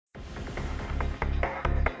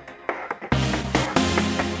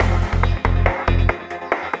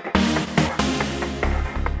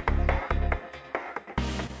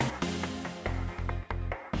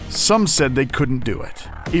Some said they couldn't do it.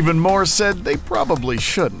 Even more said they probably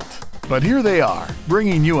shouldn't. But here they are,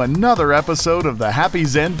 bringing you another episode of the Happy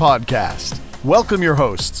Zen Podcast. Welcome your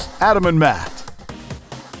hosts, Adam and Matt.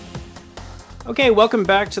 Okay, welcome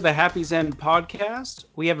back to the Happy Zen Podcast.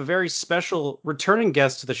 We have a very special returning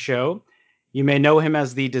guest to the show. You may know him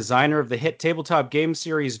as the designer of the hit tabletop game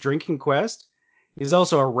series Drinking Quest. He's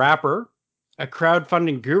also a rapper, a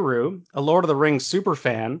crowdfunding guru, a Lord of the Rings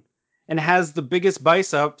superfan, and has the biggest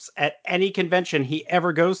biceps at any convention he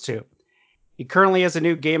ever goes to. He currently has a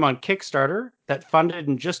new game on Kickstarter that funded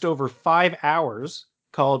in just over 5 hours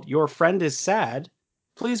called Your Friend is Sad.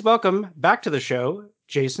 Please welcome back to the show,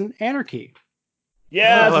 Jason Anarchy.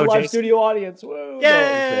 Yeah, Hello, it's a live Jason. studio audience. Woo!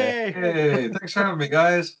 Yay! Hey, thanks for having me,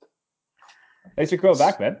 guys. Thanks for coming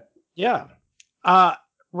back, man. Yeah.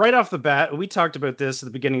 Right off the bat, we talked about this at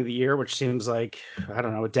the beginning of the year, which seems like, I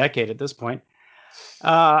don't know, a decade at this point.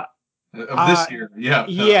 Of this year, yeah.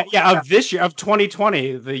 Of this year, of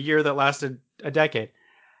 2020, the year that lasted a decade.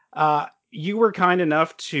 You were kind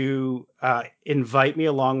enough to invite me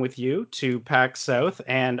along with you to PAX South,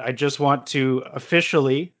 and I just want to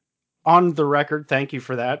officially, on the record, thank you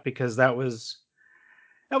for that, because that was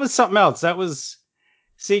something else. That was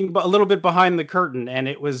seeing a little bit behind the curtain, and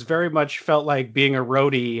it was very much felt like being a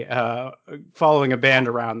roadie following a band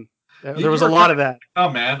around. There was a lot of that. Oh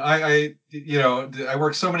man, I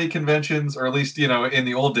worked so many conventions, or at least in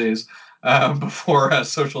the old days, before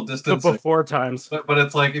social distancing. Before times. But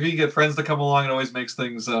it's like if you get friends to come along, it always makes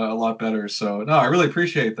things a lot better. So no, I really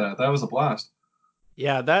appreciate that. That was a blast.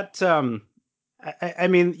 Yeah, that I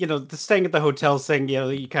mean, the staying at the hotels thing,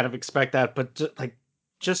 you kind of expect that, but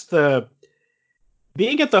just the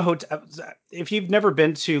being at the hotel, if you've never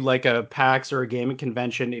been to like a PAX or a gaming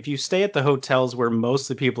convention, if you stay at the hotels where most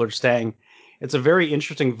of the people are staying, it's a very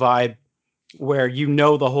interesting vibe where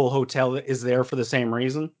the whole hotel is there for the same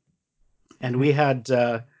reason. And we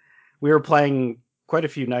were playing quite a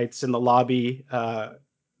few nights in the lobby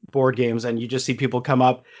board games, and you just see people come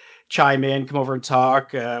up, chime in, come over and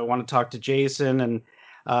talk, want to talk to Jason. And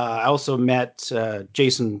I also met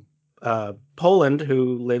Jason Poland,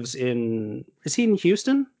 who lives is he in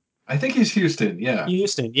Houston? I think he's Houston, yeah.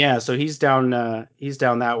 Houston, yeah. So he's down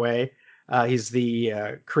that way. He's the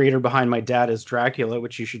creator behind My Dad is Dracula,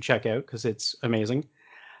 which you should check out because it's amazing.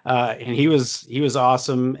 And he was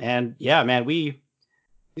awesome. And yeah, man, we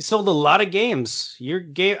sold a lot of games. Your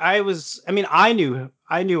game, I knew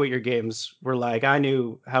what your games were like. I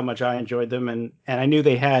knew how much I enjoyed them, and I knew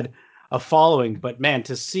they had a following. But man,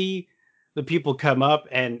 to see the people come up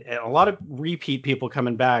and a lot of repeat people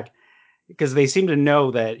coming back, because they seem to know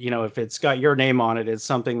that, if it's got your name on it, it's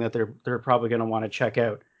something that they're probably going to want to check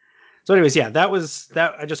out. So anyways, yeah, that was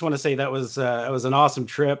that. I just want to say that was an awesome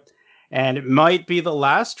trip, and it might be the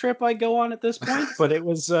last trip I go on at this point, but it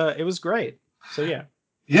was great. So yeah.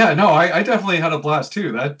 Yeah, no, I definitely had a blast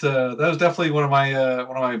too. That was definitely one of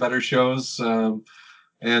my better shows, and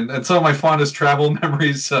some of my fondest travel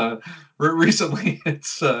memories recently.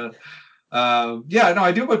 It's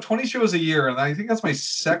I do about 20 shows a year, and I think that's my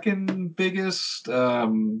second biggest.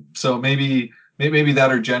 So maybe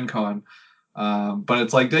that or Gen Con. But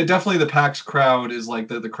it's like definitely the PAX crowd is like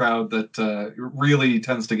the crowd that really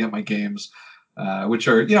tends to get my games, which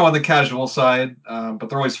are on the casual side, but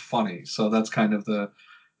they're always funny. So that's kind of the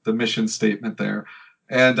mission statement there.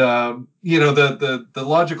 And the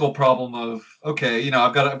logical problem of, okay,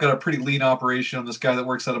 I've got a pretty lean operation. I'm this guy that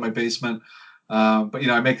works out of my basement. But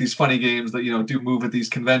I make these funny games that do move at these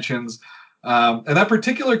conventions. And that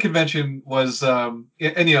particular convention was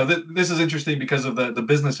this is interesting because of the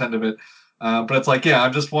business end of it. But it's like, yeah,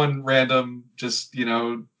 I'm just one random just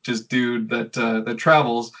dude that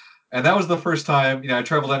travels. And that was the first time I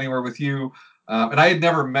traveled anywhere with you. And I had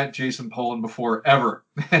never met Jason Poland before, ever.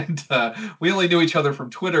 And we only knew each other from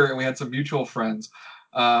Twitter, and we had some mutual friends.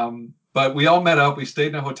 But we all met up. We stayed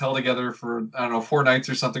in a hotel together for, 4 nights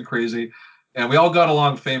or something crazy. And we all got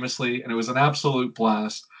along famously, and it was an absolute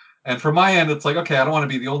blast. And from my end, it's like, okay, I don't want to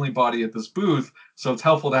be the only body at this booth, so it's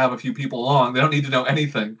helpful to have a few people along. They don't need to know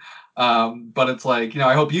anything. But it's like,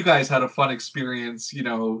 I hope you guys had a fun experience,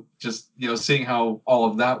 just, seeing how all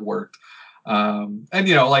of that worked. And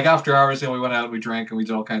like after hours, we went out and we drank and we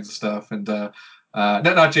did all kinds of stuff. And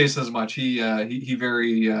not Jason as much. He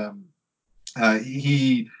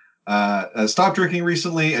stopped drinking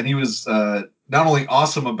recently, and he was not only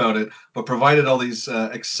awesome about it, but provided all these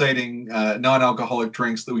exciting non-alcoholic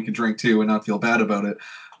drinks that we could drink too and not feel bad about it.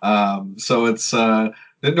 So it's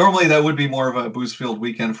normally that would be more of a booze-filled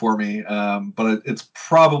weekend for me, but it's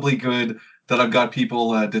probably good that I've got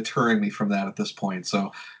people deterring me from that at this point.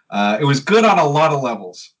 So it was good on a lot of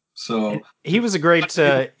levels. So He was a great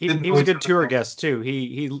didn't he was know a each good other tour well. guest too.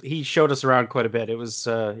 He showed us around quite a bit. It was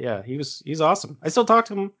yeah, he's awesome. I still talk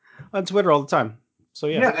to him on Twitter all the time. So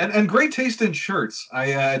yeah. Yeah, and great taste in shirts.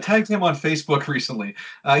 I tagged him on Facebook recently.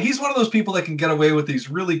 He's one of those people that can get away with these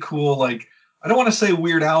really cool, like, I don't want to say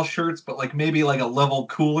Weird Al shirts, but like maybe like a level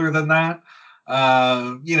cooler than that.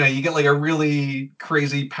 You get like a really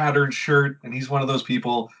crazy patterned shirt, and he's one of those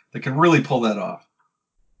people that can really pull that off.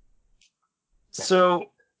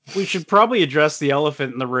 So we should probably address the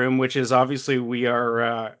elephant in the room, which is obviously we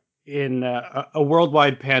are in a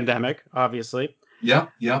worldwide pandemic, obviously. Yeah,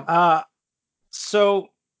 yeah. So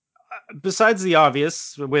besides the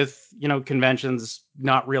obvious, with conventions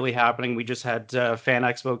not really happening, we just had Fan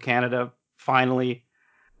Expo Canada finally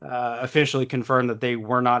officially confirmed that they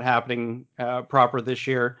were not happening proper this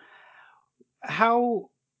year. How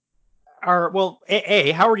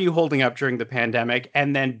how are you holding up during the pandemic,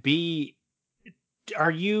 and then B,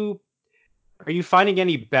 are you finding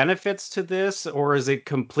any benefits to this, or is it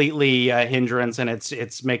completely a hindrance and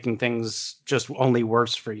it's making things just only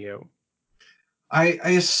worse for you? I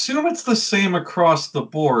assume it's the same across the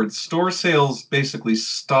board. Store sales basically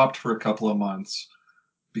stopped for a couple of months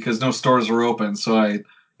because no stores were open. So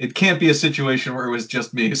it can't be a situation where it was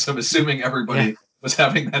just me. So I'm assuming Yeah. everybody was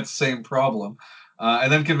having that same problem.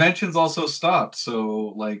 And then conventions also stopped.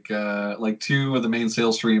 So like two of the main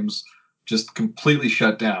sales streams just completely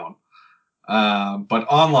shut down. But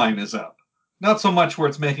online is up. Not so much where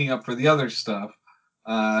it's making up for the other stuff.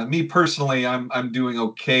 Me personally, I'm doing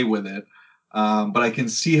okay with it. But I can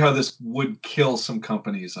see how this would kill some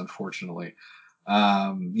companies, unfortunately.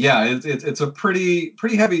 Yeah, it's a pretty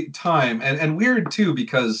heavy time, and weird too,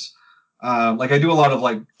 because like I do a lot of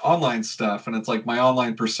like online stuff, and it's like my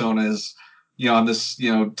online persona is, I'm this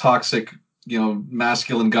toxic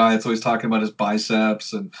masculine guy that's always talking about his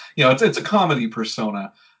biceps, and it's a comedy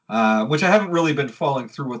persona, which I haven't really been following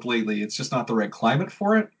through with lately. It's just not the right climate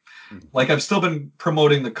for it. Like I've still been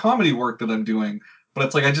promoting the comedy work that I'm doing, but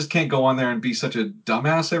it's like I just can't go on there and be such a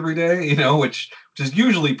dumbass every day, which is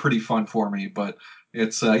usually pretty fun for me. But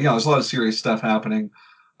it's there's a lot of serious stuff happening,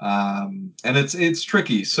 and it's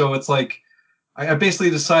tricky. So it's like I basically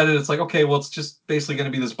decided it's like, okay, well, it's just basically going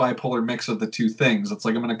to be this bipolar mix of the two things. It's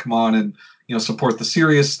like I'm going to come on and support the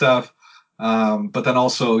serious stuff, but then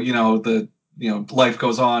also the life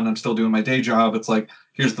goes on. I'm still doing my day job. It's like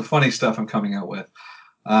here's the funny stuff I'm coming out with.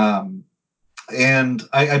 Um, and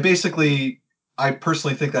I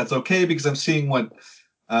personally think that's okay because I'm seeing what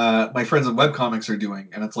my friends in webcomics are doing.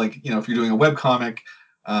 And it's like, if you're doing a webcomic,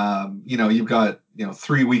 you've got,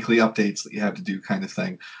 3 weekly updates that you have to do kind of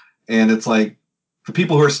thing. And it's like the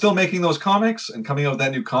people who are still making those comics and coming out with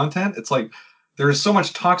that new content, it's like there is so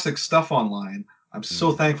much toxic stuff online. I'm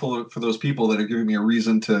so thankful for those people that are giving me a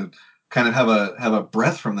reason to kind of have a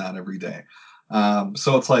breath from that every day.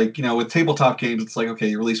 So it's like, with tabletop games, it's like, okay,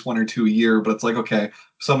 you release 1 or 2 a year, but it's like, okay, if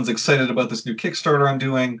someone's excited about this new Kickstarter I'm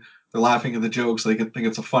doing, they're laughing at the jokes, they think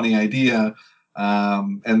it's a funny idea,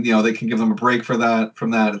 and they can give them a break from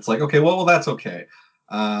that. It's like, okay, well, that's okay.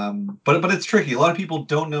 But it's tricky. A lot of people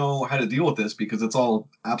don't know how to deal with this because it's all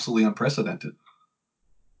absolutely unprecedented.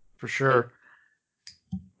 For sure.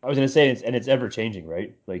 I was going to say, it's ever changing,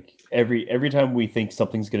 right? Like every time we think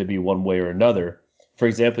something's going to be one way or another. For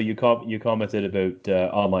example, you commented about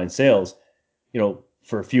online sales.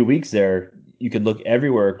 For a few weeks there, you could look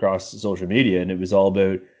everywhere across social media, and it was all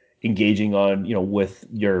about engaging on, with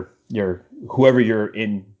your whoever you're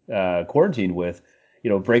in quarantine with.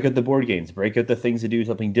 Break out the board games, break out the things to do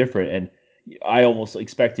something different. And I almost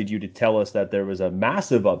expected you to tell us that there was a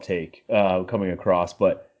massive uptake coming across,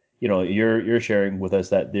 but you're sharing with us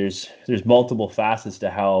that there's multiple facets to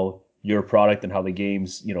how your product and how the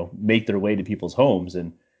games make their way to people's homes,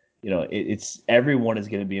 and it's everyone is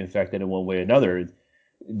going to be infected in one way or another.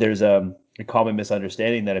 There's a common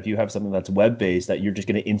misunderstanding that if you have something that's web based, that you're just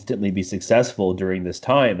going to instantly be successful during this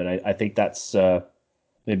time, and I think that's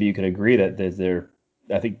maybe you could agree that they're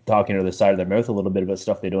I think talking to the side of their mouth a little bit about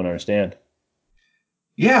stuff they don't understand.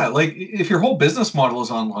 Yeah, like if your whole business model is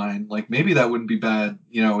online, like maybe that wouldn't be bad,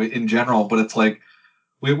 in general. But it's like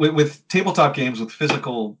with tabletop games, with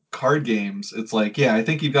physical card games, it's like, yeah, I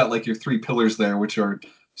think you've got like your 3 pillars there, which are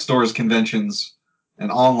stores, conventions,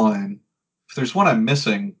 and online. If there's one I'm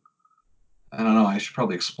missing, I don't know. I should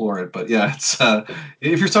probably explore it. But yeah, it's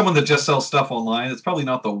if you're someone that just sells stuff online, it's probably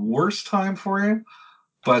not the worst time for you.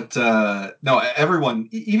 But no, everyone,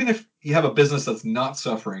 even if you have a business that's not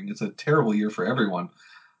suffering, it's a terrible year for everyone.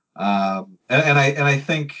 And I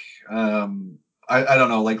think I don't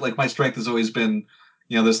know, like my strength has always been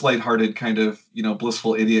this lighthearted kind of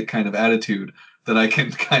blissful idiot kind of attitude. that I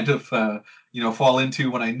can kind of fall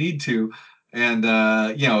into when I need to, and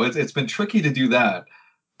it's been tricky to do that.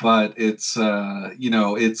 But it's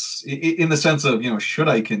it's in the sense of should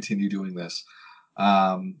I continue doing this?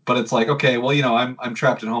 But it's like, okay, well, I'm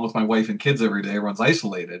trapped at home with my wife and kids every day. Everyone's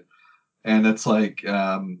isolated, and it's like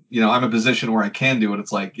I'm in a position where I can do it.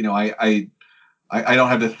 It's like I don't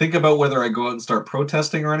have to think about whether I go out and start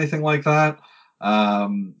protesting or anything like that.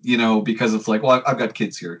 Because it's like, well, I've got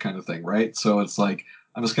kids here, kind of thing, right? So it's like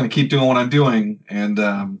I'm just going to keep doing what I'm doing, and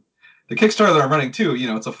the Kickstarter that I'm running too.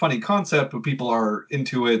 It's a funny concept, but people are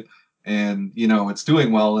into it, and it's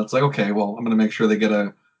doing well. And it's like, okay, well, I'm going to make sure they get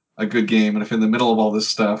a good game, and if in the middle of all this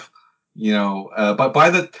stuff,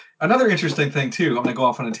 but another interesting thing too, I'm going to go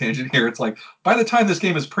off on a tangent here. It's like by the time this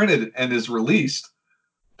game is printed and is released.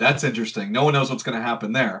 That's interesting. No one knows what's going to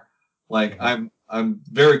happen there. Like I'm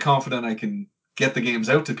very confident I can get the games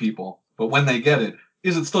out to people, but when they get it,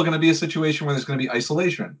 is it still going to be a situation where there's going to be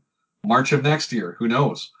isolation? March of next year, who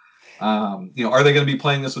knows? Are they going to be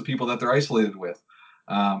playing this with people that they're isolated with?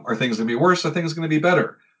 Are things going to be worse? Are things going to be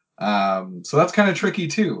better? So that's kind of tricky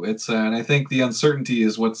too. It's and I think the uncertainty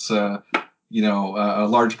is what's a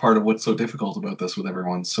large part of what's so difficult about this with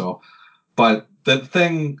everyone. So. But the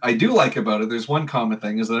thing I do like about it, there's one common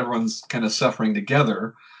thing, is that everyone's kind of suffering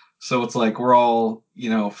together. So it's like we're all,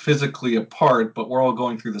 physically apart, but we're all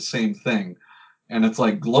going through the same thing. And it's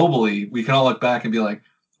like globally, we can all look back and be like,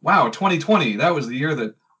 wow, 2020, that was the year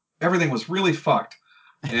that everything was really fucked.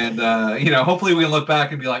 And, hopefully we can look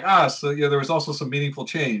back and be like, so there was also some meaningful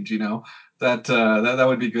change, that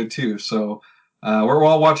would be good too. So we're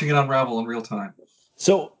all watching it unravel in real time.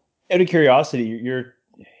 So out of curiosity,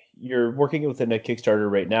 you're working within a Kickstarter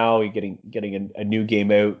right now. You're getting a new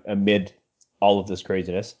game out amid all of this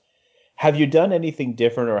craziness. Have you done anything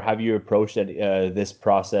different, or have you approached this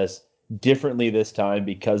process differently this time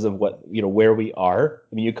because of where we are?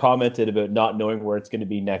 I mean, you commented about not knowing where it's going to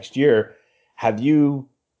be next year. Have you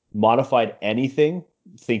modified anything,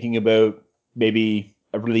 thinking about maybe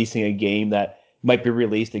releasing a game that might be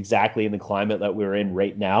released exactly in the climate that we're in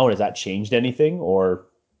right now? And has that changed anything, or?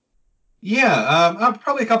 Yeah,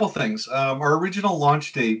 probably a couple things. Our original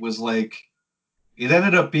launch date was like, it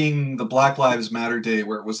ended up being the Black Lives Matter day,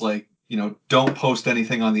 where it was like, don't post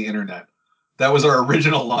anything on the internet. That was our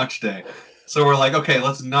original launch day. So we're like, okay,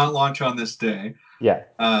 let's not launch on this day. Yeah.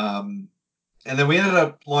 And then we ended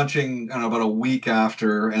up launching, I don't know, about a week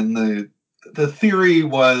after, and the theory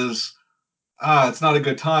was, it's not a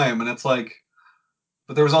good time. And it's like,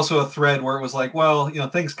 but there was also a thread where it was like, well,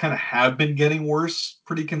 things kind of have been getting worse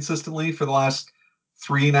pretty consistently for the last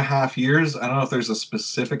 3.5 years. I don't know if there's a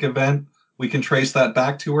specific event we can trace that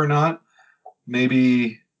back to or not.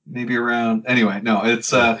 Maybe around. Anyway, no, it's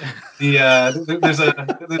there's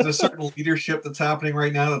a certain leadership that's happening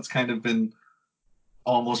right now that's kind of been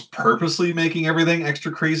almost purposely making everything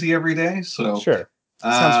extra crazy every day. So sure.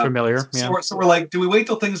 Sounds familiar. Yeah. So we're like, do we wait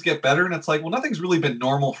till things get better? And it's like, well, nothing's really been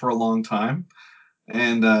normal for a long time.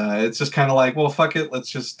 And it's just kind of like, well, fuck it. Let's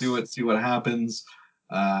just do it. See what happens.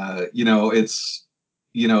 It's,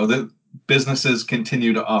 the businesses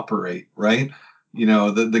continue to operate, right?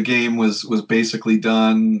 The game was basically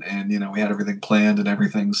done, and, we had everything planned and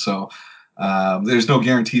everything. So there's no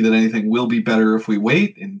guarantee that anything will be better if we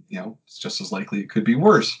wait. And, it's just as likely it could be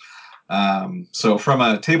worse. So from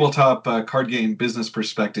a tabletop card game business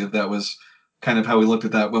perspective, that was kind of how we looked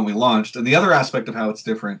at that when we launched. And the other aspect of how it's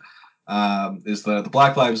different is the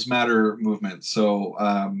Black Lives Matter movement. So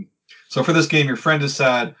for this game, your friend is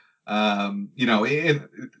sad. Everything's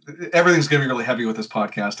going to be really heavy with this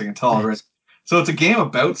podcasting and tolerance. So it's a game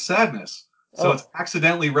about sadness. So it's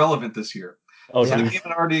accidentally relevant this year. Oh, so yeah. the game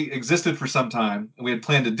had already existed for some time, and we had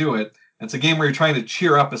planned to do it. And it's a game where you're trying to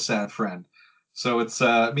cheer up a sad friend. So it's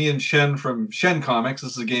me and Shen from Shen Comics.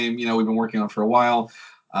 This is a game we've been working on for a while.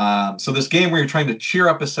 So this game where you're trying to cheer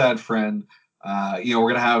up a sad friend. We're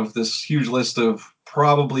going to have this huge list of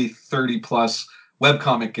probably 30 plus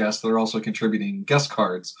webcomic guests that are also contributing guest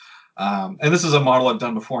cards. And this is a model I've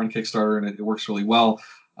done before in Kickstarter, and it works really well.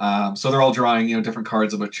 So they're all drawing, different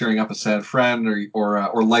cards about cheering up a sad friend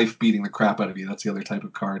or life beating the crap out of you. That's the other type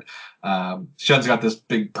of card. Shen's got this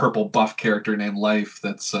big purple buff character named Life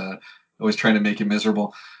that's always trying to make you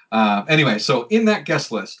miserable. Anyway, so in that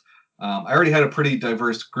guest list, I already had a pretty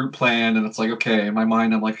diverse group plan, and it's like, okay, in my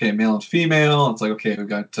mind, I'm like, okay, male and female. It's like, okay, we've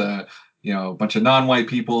got, a bunch of non-white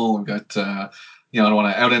people. We've got, I don't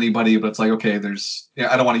want to out anybody, but it's like, okay, I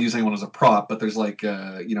don't want to use anyone as a prop, but there's like,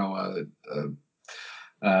 people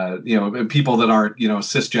that aren't,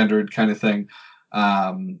 cisgendered kind of thing.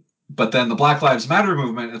 but then the Black Lives Matter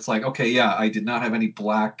movement, it's like, okay, yeah, I did not have any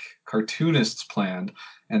black cartoonists planned.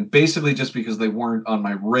 And basically just because they weren't on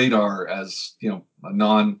my radar as, a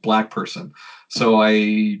non-black person. So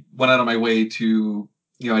I went out of my way to,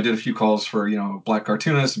 I did a few calls for, black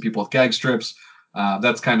cartoonists and people with gag strips.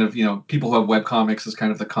 That's kind of, people who have web comics is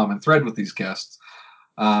kind of the common thread with these guests.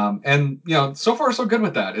 And, so far so good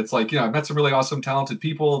with that. It's like, I've met some really awesome, talented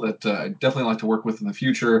people that I definitely like to work with in the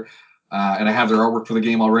future. And I have their artwork for the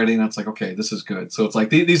game already. And it's like, okay, this is good. So it's like,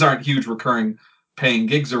 these aren't huge recurring paying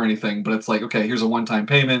gigs or anything, but it's like, okay, here's a one-time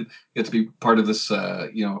payment. You get to be part of this,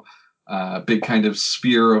 big kind of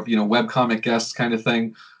sphere of, webcomic guests kind of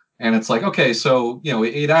thing. And it's like, okay, so,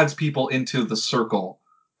 it adds people into the circle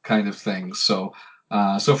kind of thing. So,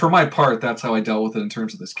 so for my part, that's how I dealt with it in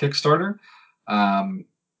terms of this Kickstarter.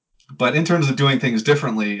 But in terms of doing things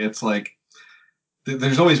differently, it's like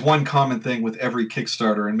there's always one common thing with every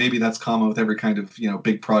Kickstarter, and maybe that's common with every kind of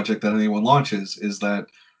big project that anyone launches, is that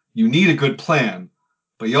you need a good plan,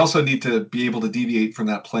 but you also need to be able to deviate from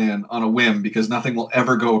that plan on a whim because nothing will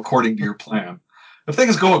ever go according to your plan. If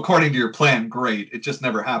things go according to your plan, great. It just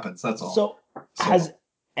never happens. That's all. So has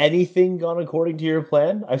anything gone according to your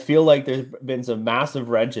plan? I feel like there's been some massive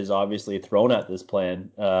wrenches obviously thrown at this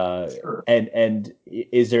plan. Sure. And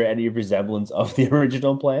is there any resemblance of the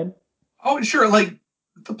original plan? Oh, sure. Like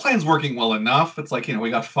the plan's working well enough. It's like, we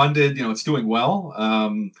got funded, it's doing well.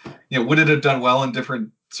 Would it have done well in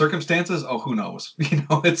different circumstances? Oh, who knows?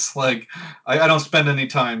 It's like, I don't spend any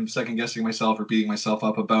time second guessing myself or beating myself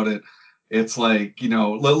up about it. It's like,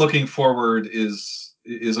 looking forward is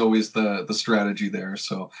always the strategy there.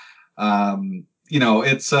 So,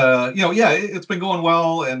 it's, it's been going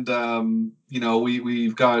well. And,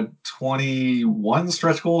 we've got 21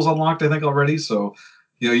 stretch goals unlocked, I think already. So,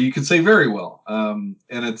 you could say very well. And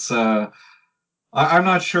it's, I'm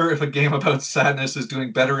not sure if a game about sadness is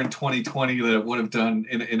doing better in 2020 than it would have done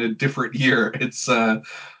in a different year. It's,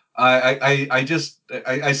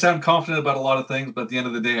 I sound confident about a lot of things, but at the end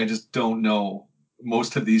of the day, I just don't know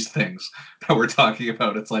most of these things that we're talking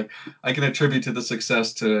about. It's like, I can attribute to the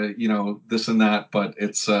success to, this and that, but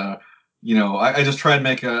it's, I just try and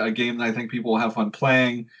make a game that I think people will have fun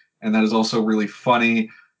playing, and that is also really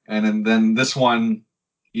funny. And then this one,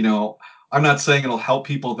 I'm not saying it'll help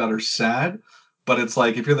people that are sad, but it's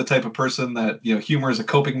like if you're the type of person that, humor is a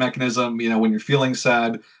coping mechanism, when you're feeling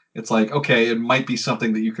sad, it's like, okay, it might be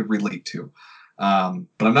something that you could relate to.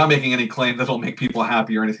 But I'm not making any claim that it'll make people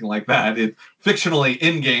happy or anything like that. Fictionally,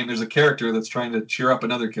 in game, there's a character that's trying to cheer up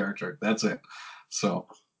another character. That's it. So,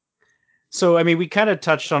 I mean, we kind of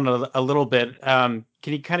touched on it a little bit. Can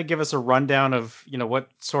you kind of give us a rundown of, what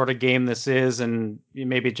sort of game this is and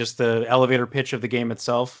maybe just the elevator pitch of the game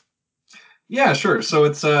itself? Yeah, sure. So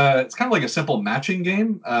it's kind of like a simple matching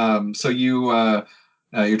game. So you're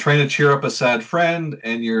trying to cheer up a sad friend,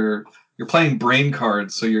 and you're playing brain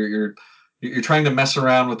cards. So you're trying to mess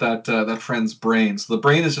around with that friend's brain. So the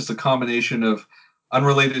brain is just a combination of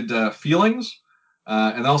unrelated feelings,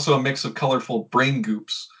 and also a mix of colorful brain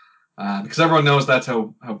goops, because everyone knows that's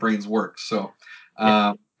how brains work. So.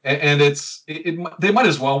 And they might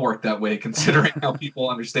as well work that way considering how people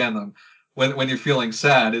understand them. When you're feeling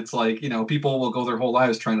sad, it's like, people will go their whole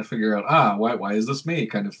lives trying to figure out, why is this me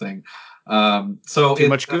kind of thing. So Too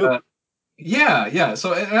much goop. Yeah.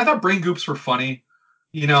 So and I thought brain goops were funny.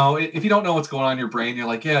 If you don't know what's going on in your brain, you're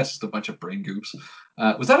like, yeah, it's just a bunch of brain goops.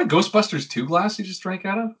 Was that a Ghostbusters 2 glass you just drank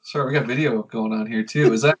out of? Sorry, we got video going on here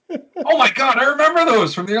too. Is that? Oh my God, I remember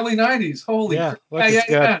those from the early '90s. Holy Yeah, crap! look,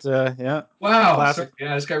 it's got yeah. Wow. Classic. Sorry,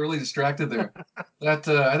 yeah, I just got really distracted there. That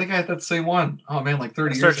I think I had that same one. Oh man, like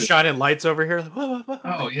 30 Start years ago. shining lights over here.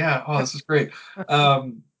 Oh yeah. Oh, this is great.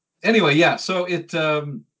 Um, anyway, yeah. So it's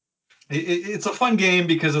a fun game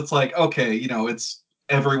because it's like, okay, it's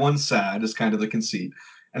everyone's sad is kind of the conceit.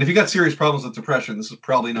 And if you got serious problems with depression, this is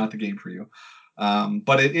probably not the game for you.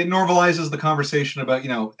 But it normalizes the conversation about,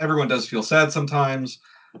 everyone does feel sad sometimes.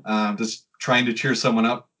 Just trying to cheer someone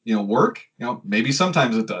up, work. Maybe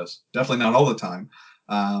sometimes it does. Definitely not all the time.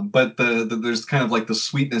 But there's kind of like the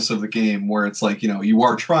sweetness of the game where it's like, you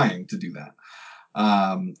are trying to do that.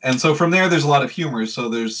 And so from there's a lot of humor. So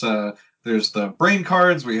there's the brain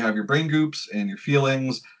cards where you have your brain goops and your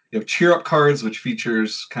feelings. You have cheer up cards, which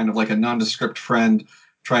features kind of like a nondescript friend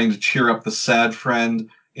trying to cheer up the sad friend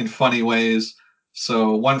in funny ways.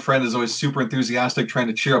 So one friend is always super enthusiastic, trying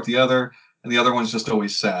to cheer up the other, and the other one's just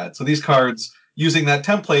always sad. So these cards, using that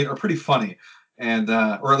template, are pretty funny, and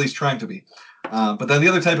or at least trying to be. But then the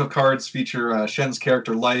other type of cards feature Shen's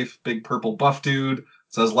character Life, big purple buff dude,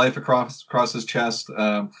 says Life across his chest.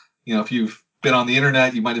 If you've been on the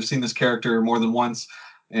internet, you might have seen this character more than once,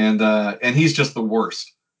 and he's just the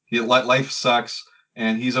worst. life sucks,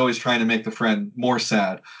 and he's always trying to make the friend more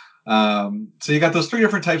sad. So you got those 3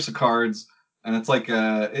 different types of cards, and it's like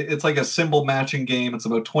a symbol matching game. It's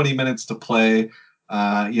about 20 minutes to play.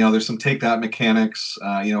 There's some take that mechanics,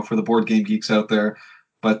 for the board game geeks out there.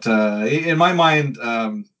 But in my mind,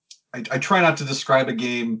 I try not to describe a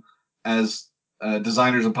game as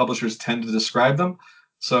designers and publishers tend to describe them.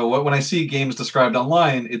 So when I see games described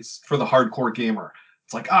online, it's for the hardcore gamer.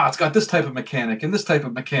 It's like, it's got this type of mechanic and this type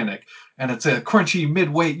of mechanic, and it's a crunchy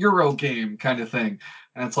midweight Euro game kind of thing.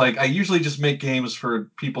 And it's like, I usually just make games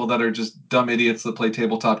for people that are just dumb idiots that play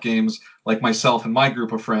tabletop games, like myself and my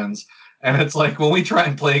group of friends. And it's like, when we try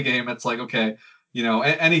and play a game, it's like, okay,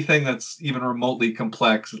 anything that's even remotely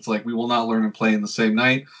complex, it's like, we will not learn and play in the same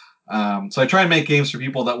night. So I try and make games for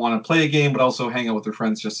people that want to play a game, but also hang out with their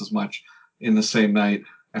friends just as much in the same night.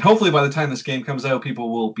 And hopefully by the time this game comes out,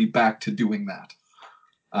 people will be back to doing that.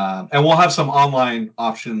 And we'll have some online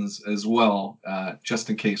options as well, just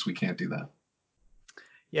in case we can't do that.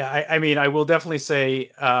 Yeah, I mean, I will definitely say,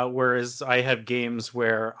 whereas I have games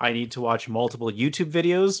where I need to watch multiple YouTube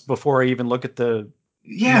videos before I even look at the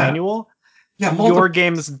manual, your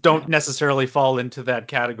games don't necessarily fall into that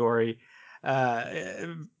category. You've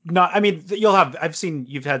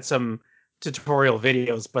had some tutorial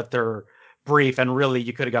videos, but they're brief, and really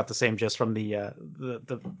you could have got the same just from the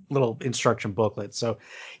little instruction booklet. So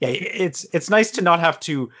yeah, it's nice to not have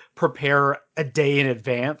to prepare a day in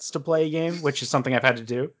advance to play a game, which is something I've had to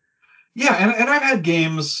do. Yeah, and I've had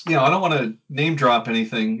games, I don't want to name drop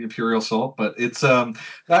anything, Imperial Salt, but it's I've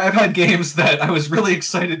had games that I was really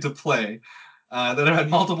excited to play, that have had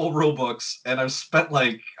multiple rule books, and I've spent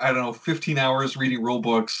 15 hours reading rule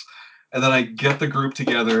books, and then I get the group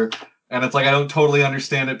together, and it's like, I don't totally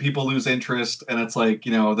understand it. People lose interest, and it's like,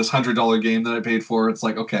 this $100 game that I paid for, it's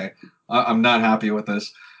like, okay, I'm not happy with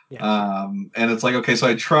this. Yeah. And it's like, okay, so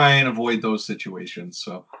I try and avoid those situations.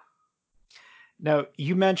 So. Now,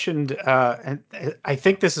 you mentioned, and I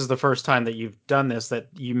think this is the first time that you've done this, that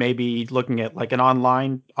you may be looking at like an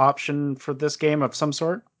online option for this game of some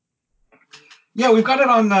sort. Yeah, we've got it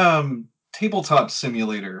on Tabletop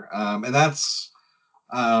Simulator, and that's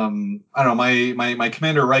I don't know. My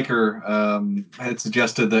Commander Riker had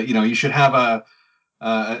suggested that you should have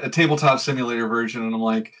a tabletop simulator version, and I'm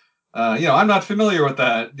like, I'm not familiar with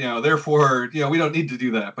that, therefore, we don't need to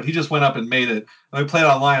do that. But he just went up and made it, and we played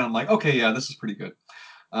online. I'm like, okay, yeah, this is pretty good.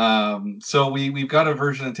 So we've got a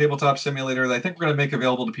version of Tabletop Simulator that I think we're going to make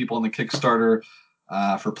available to people on the Kickstarter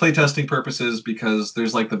for playtesting purposes, because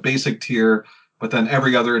there's like the basic tier, but then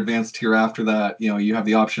every other advanced tier after that, you have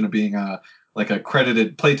the option of being a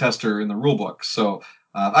credited playtester in the rulebook. So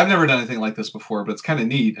I've never done anything like this before, but it's kind of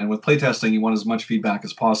neat. And with playtesting, you want as much feedback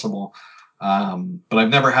as possible. But I've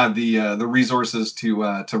never had the resources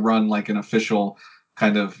to run like an official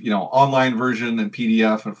kind of online version and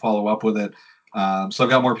PDF and follow up with it. So I've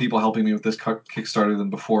got more people helping me with this Kickstarter than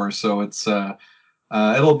before. So it's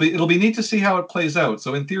it'll be neat to see how it plays out.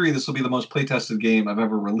 So in theory, this will be the most playtested game I've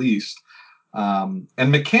ever released. And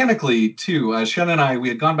mechanically too, Shen and I, we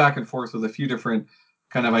had gone back and forth with a few different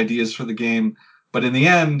kind of ideas for the game, but in the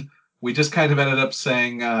end, we just kind of ended up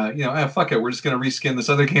saying, fuck it, we're just going to reskin this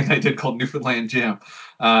other game that I did called Newfoundland Jam,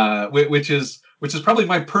 which is probably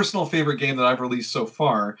my personal favorite game that I've released so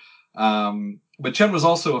far. But Chen was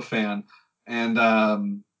also a fan, and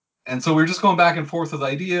so we were just going back and forth with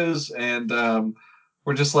ideas, and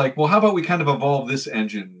we're just like, well, how about we kind of evolve this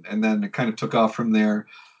engine, and then it kind of took off from there.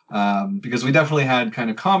 Because we definitely had kind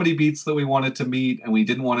of comedy beats that we wanted to meet, and we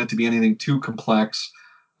didn't want it to be anything too complex.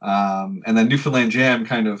 And then Newfoundland Jam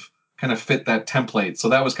kind of fit that template. So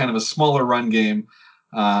that was kind of a smaller run game,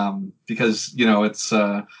 because it's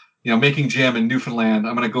making jam in Newfoundland.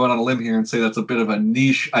 I'm going to go out on a limb here and say that's a bit of a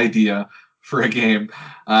niche idea for a game.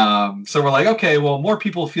 So we're like, okay, well, more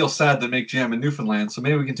people feel sad than make jam in Newfoundland, so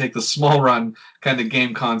maybe we can take the small run kind of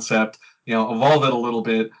game concept, evolve it a little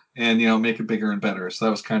bit, and make it bigger and better. So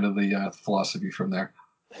that was kind of the philosophy from there.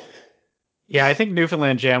 Yeah, I think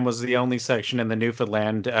Newfoundland Jam was the only section in the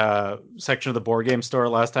Newfoundland section of the board game store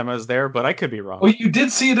last time I was there, but I could be wrong. Oh, you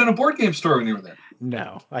did see it in a board game store when you were there?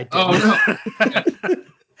 No, I didn't. Oh no.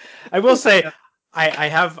 I will say I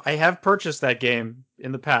have purchased that game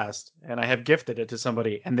in the past, and I have gifted it to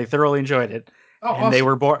somebody, and they thoroughly enjoyed it. Oh, and awesome. They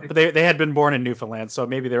were born. They had been born in Newfoundland, so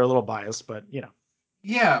maybe they're a little biased, but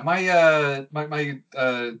Yeah, my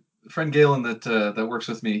friend Galen that works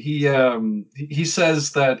with me, he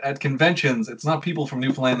says that at conventions it's not people from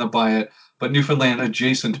Newfoundland that buy it, but Newfoundland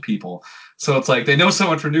adjacent people. So it's like they know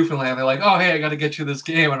someone from Newfoundland. They're like, oh hey, I got to get you this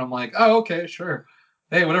game, and I'm like, oh okay, sure,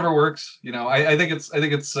 hey, whatever works. I think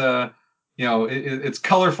it's it's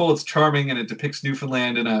colorful, it's charming, and it depicts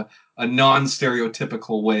Newfoundland in a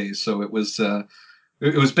non-stereotypical way. So it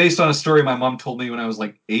was based on a story my mom told me when I was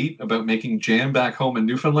like 8 about making jam back home in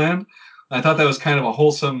Newfoundland. I thought that was kind of a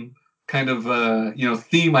wholesome kind of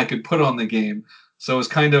theme I could put on the game. So it was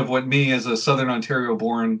kind of what me as a Southern Ontario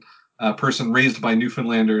born person raised by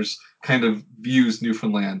Newfoundlanders kind of views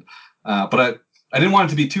Newfoundland. But I didn't want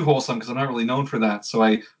it to be too wholesome because I'm not really known for that. So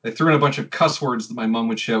I threw in a bunch of cuss words that my mom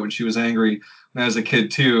would shout when she was angry when I was a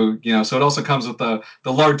kid too. So it also comes with the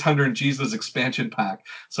Lard Thunder and Jesus expansion pack.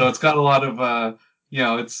 So it's got a lot of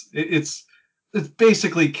it's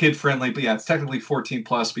basically kid friendly, but yeah, it's technically 14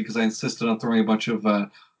 plus because I insisted on throwing a bunch of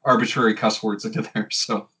arbitrary cuss words into there.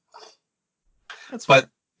 So, but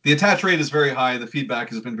the attach rate is very high. The feedback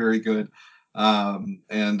has been very good.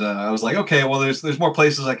 And I was like, okay, well, there's more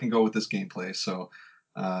places I can go with this gameplay. So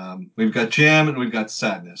we've got Jam and we've got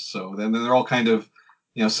Sadness. So then they're all kind of,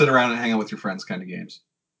 sit around and hang out with your friends kind of games.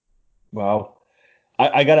 Wow.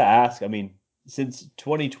 I got to ask, I mean, since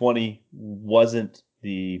 2020 wasn't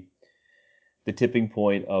the tipping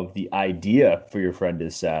point of the idea for Your Friend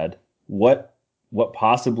is Sad, what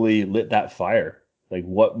possibly lit that fire? Like,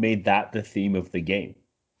 what made that the theme of the game?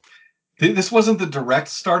 This wasn't the direct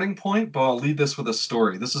starting point, but I'll lead this with a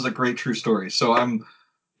story. This is a great true story. So I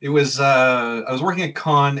was working at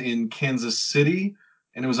Con in Kansas City,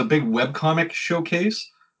 and it was a big webcomic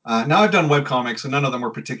showcase. Now I've done webcomics, and none of them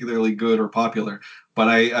were particularly good or popular. But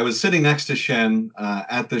I was sitting next to Shen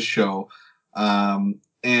at this show, and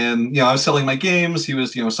I was selling my games. He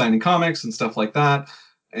was signing comics and stuff like that.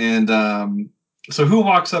 And so who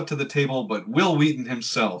walks up to the table but Will Wheaton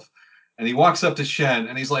himself? And he walks up to Shen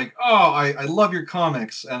and he's like, "Oh, I love your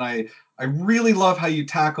comics, and I really love how you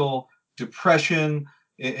tackle depression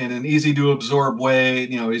in an easy to absorb way."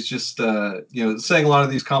 He's just saying a lot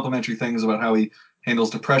of these complimentary things about how he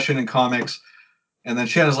handles depression in comics. And then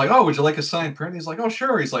Shen is like, "Oh, would you like a signed print?" He's like, "Oh,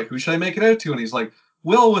 sure." He's like, "Who should I make it out to?" And he's like,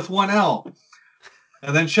 "Will with one L."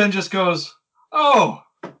 And then Shen just goes, "Oh,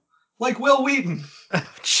 like Will Wheaton."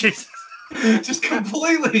 Jesus. Just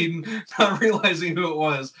completely not realizing who it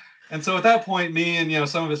was. And so at that point, me and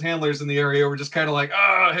some of his handlers in the area were just kind of like,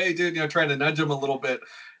 "Oh, hey, dude," trying to nudge him a little bit.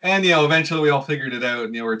 And eventually we all figured it out,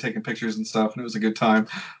 and we were taking pictures and stuff, and it was a good time.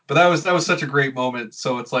 But that was such a great moment.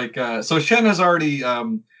 So it's like, so Shen has already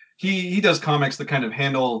he does comics that kind of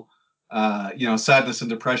handle sadness and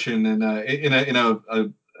depression in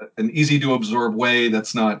an easy to absorb way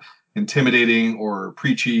that's not intimidating or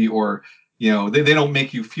preachy or they don't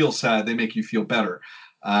make you feel sad, they make you feel better.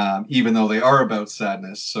 Even though they are about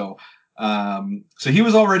sadness. So he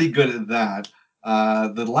was already good at that.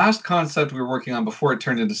 The last concept we were working on before it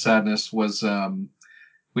turned into sadness was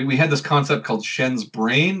we had this concept called Shen's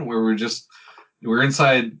Brain, where we're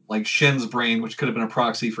inside like Shen's brain, which could have been a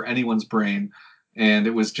proxy for anyone's brain. And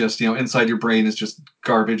it was just, inside your brain is just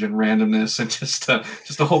garbage and randomness and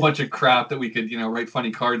just a whole bunch of crap that we could, write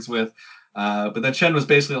funny cards with. But then Shen was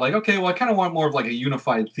basically like, okay, well, I kind of want more of like a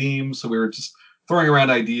unified theme. So we were just throwing around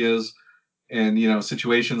ideas and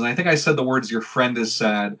situations. And I think I said the words "Your Friend is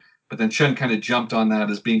Sad," but then Chen kind of jumped on that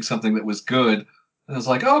as being something that was good. And I was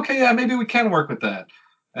like, oh, okay, yeah, maybe we can work with that.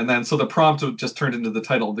 And then so the prompt just turned into the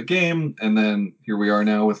title of the game, and then here we are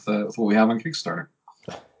now with what we have on Kickstarter.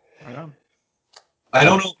 Right on. I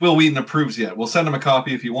don't know if Will Wheaton approves yet. We'll send him a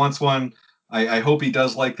copy if he wants one. I hope he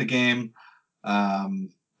does like the game.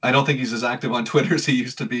 I don't think he's as active on Twitter as he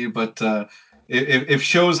used to be, but if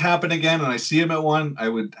shows happen again and I see him at one, I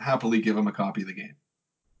would happily give him a copy of the game.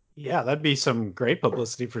 Yeah, that'd be some great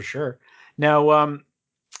publicity for sure. Now,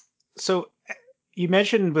 so you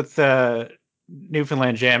mentioned with the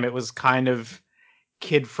Newfoundland Jam, it was kind of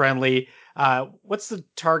kid friendly. What's the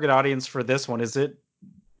target audience for this one? Is it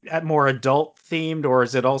more adult themed, or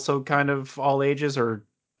is it also kind of all ages? Or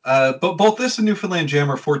but both this and Newfoundland Jam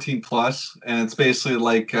are 14 plus, and it's basically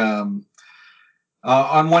like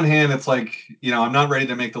on one hand, it's like I'm not ready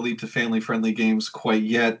to make the leap to family friendly games quite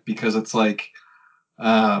yet because it's like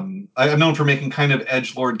I'm known for making kind of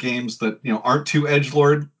edgelord games that aren't too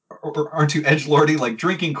edgelord or aren't too edgelordy, like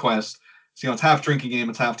Drinking Quest. So it's half drinking game,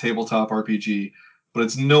 it's half tabletop RPG, but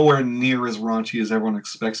it's nowhere near as raunchy as everyone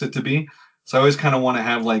expects it to be. So I always kind of want to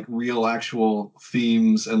have like real actual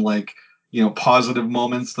themes and like positive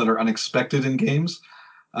moments that are unexpected in games.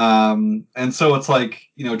 And so it's like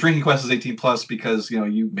Drinking Quest is 18 plus because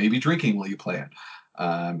you may be drinking while you play it.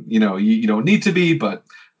 You don't need to be, but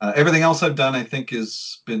everything else I've done, I think,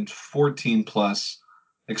 has been 14 plus,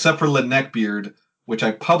 except for Le Neckbeard, which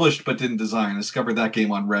I published but didn't design. I discovered that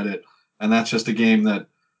game on Reddit, and that's just a game that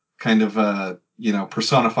kind of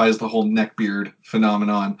personifies the whole neckbeard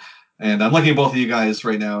phenomenon. And I'm looking at both of you guys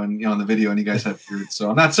right now, and on the video, and you guys have beards. So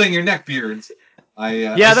I'm not saying you're neck beards.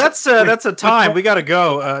 That's a time. We got to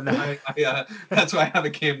go. No. That's why I have a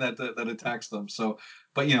game that attacks them. So,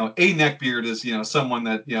 but a neck beard is someone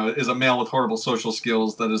that is a male with horrible social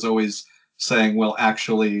skills that is always saying, well,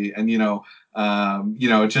 actually, and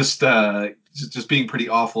just being pretty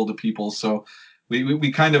awful to people. So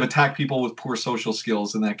we kind of attack people with poor social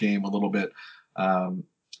skills in that game a little bit.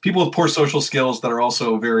 People with poor social skills that are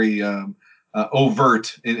also very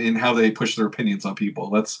overt in how they push their opinions on people.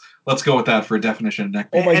 Let's go with that for a definition of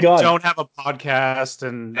neck beard. Oh my God. Don't have a podcast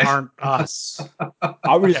and aren't us.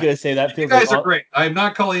 I was just gonna say that feels you guys like are great. I'm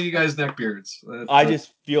not calling you guys neckbeards. I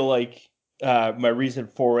just feel like my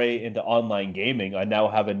recent foray into online gaming, I now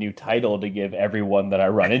have a new title to give everyone that I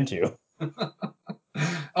run into.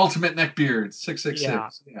 Ultimate neckbeard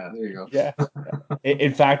 666. Yeah, there you go. Yeah.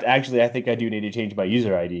 In fact, actually, I think I do need to change my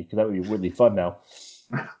user ID because that would be really fun now.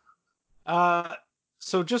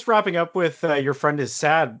 So just wrapping up with Your Friend is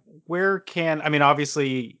Sad,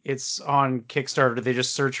 obviously it's on Kickstarter. They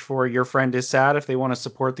just search for Your Friend is Sad if they want to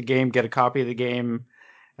support the game, get a copy of the game,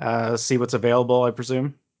 see what's available, I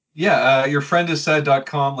presume. Yeah,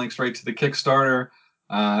 yourfriendissad.com links right to the Kickstarter.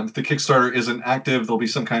 If the Kickstarter isn't active, there'll be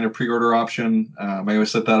some kind of pre-order option. I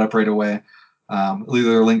always set that up right away. It'll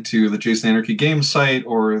either link to the Jason Anarchy Games site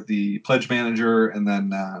or the Pledge Manager, and then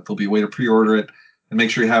there'll be a way to pre-order it and make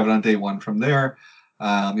sure you have it on day one from there.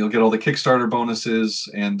 You'll get all the Kickstarter bonuses,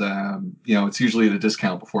 and it's usually at a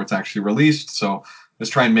discount before it's actually released. So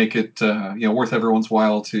just try and make it worth everyone's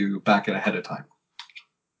while to back it ahead of time.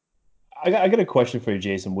 I got a question for you,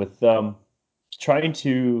 Jason. With trying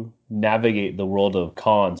to navigate the world of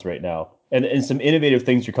cons right now, and some innovative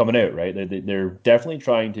things are coming out, right? They're definitely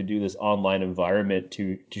trying to do this online environment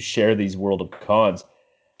to share these world of cons.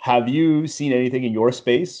 Have you seen anything in your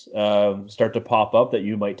space start to pop up that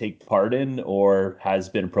you might take part in, or has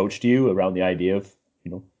been approached to you around the idea of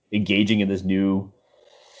engaging in this new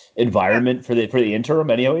environment for the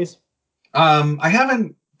interim, anyways? I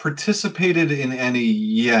haven't participated in any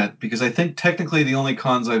yet because I think technically the only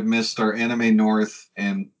cons I've missed are Anime North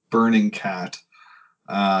and Burning Cat.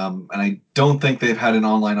 And I don't think they've had an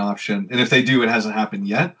online option. And if they do, it hasn't happened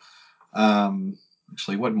yet.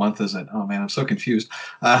 Actually, what month is it? Oh man, I'm so confused.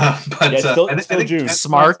 But it's still June.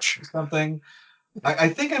 March. Something. I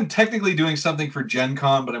think I'm technically doing something for Gen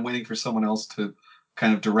Con, but I'm waiting for someone else to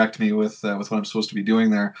kind of direct me with what I'm supposed to be doing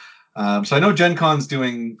there. So I know Gen Con's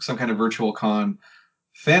doing some kind of virtual con.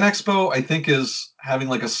 Fan Expo, I think, is having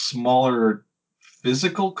like a smaller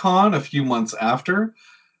physical con a few months after.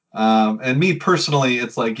 And me personally,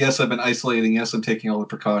 it's like, yes, I've been isolating. Yes, I'm taking all the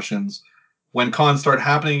precautions. When cons start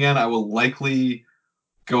happening again, I will likely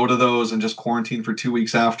go to those and just quarantine for 2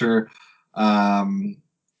 weeks after.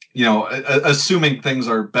 Assuming things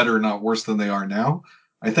are better, not worse than they are now.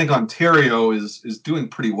 I think Ontario is doing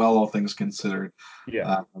pretty well, all things considered.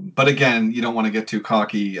 Yeah. But again, you don't want to get too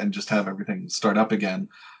cocky and just have everything start up again.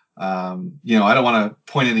 I don't want to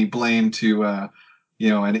point any blame to,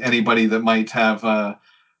 anybody that might have,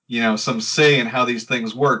 some say in how these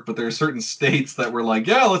things work. But there are certain states that were like,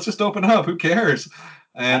 yeah, let's just open up. Who cares?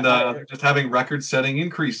 And they're just having record-setting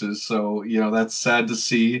increases. So, that's sad to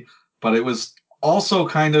see. But it was also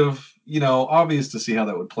kind of, obvious to see how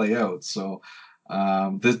that would play out. So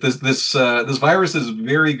this virus is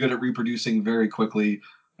very good at reproducing very quickly,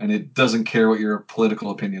 and it doesn't care what your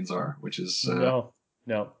political opinions are, which is no.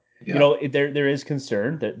 Yeah. There is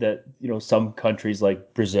concern that some countries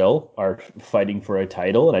like Brazil are fighting for a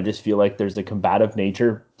title, and I just feel like there's a combative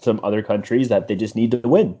nature. Some other countries that they just need to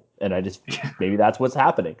win, and maybe that's what's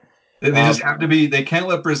happening. They just have to be. They can't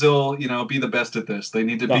let Brazil, be the best at this. They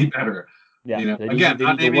need to be better. Yeah. Again,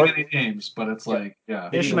 not naming any names, but it's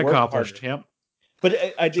mission accomplished. Yep.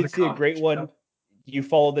 But I did see a great one. You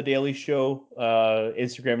follow the Daily Show,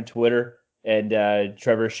 Instagram and Twitter, and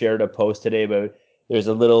Trevor shared a post today about there's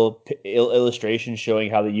a little illustration showing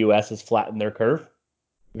how the U.S. has flattened their curve.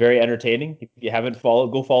 Very entertaining. If you haven't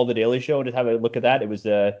followed, go follow the Daily Show and just have a look at that. It was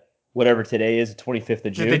whatever today is, the 25th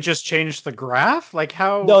of June. Did they just change the graph? Like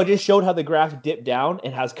how? No, it just showed how the graph dipped down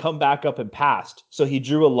and has come back up and passed. So he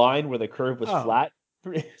drew a line where the curve was flat.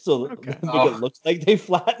 So make it looks like they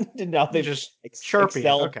flattened, and now they've just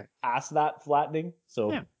excelled past that flattening.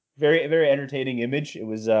 So very, very entertaining image. It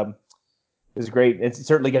was great. It's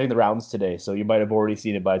certainly getting the rounds today, so you might have already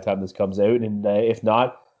seen it by the time this comes out. And if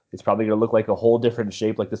not, it's probably going to look like a whole different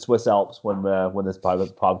shape, like the Swiss Alps when this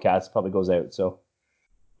podcast probably goes out. So,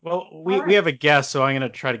 well, we have a guest, so I'm going to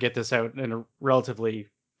try to get this out in a relatively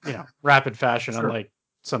rapid fashion, unlike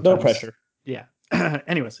sometimes. No pressure. Yeah.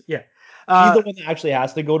 Anyways, yeah. He's the one that actually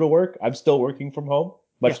has to go to work. I'm still working from home,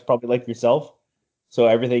 much probably like yourself. So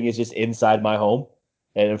everything is just inside my home.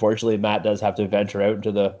 And unfortunately, Matt does have to venture out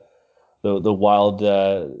into the wild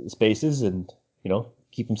spaces and,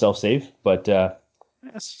 keep himself safe. But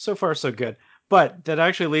So far, so good. But that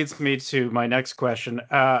actually leads me to my next question.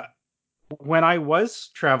 When I was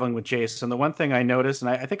traveling with Jason, the one thing I noticed, and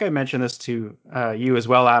I think I mentioned this to you as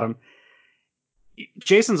well, Adam,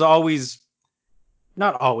 Jason's always,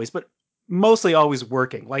 not always, but mostly always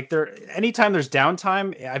working. Like anytime there's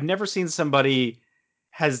downtime, I've never seen somebody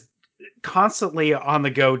has constantly on the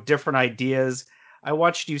go different ideas. I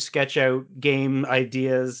watched you sketch out game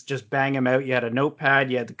ideas, just bang them out. You had a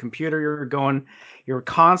notepad, you had the computer, you were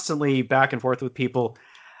constantly back and forth with people.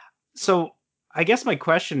 So I guess my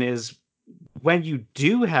question is, when you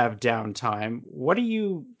do have downtime, what do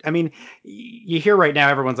you, I mean, you hear right now,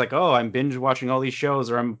 everyone's like, oh, I'm binge watching all these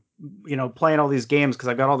shows, or I'm, playing all these games because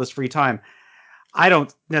I've got all this free time. I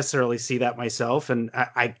don't necessarily see that myself. And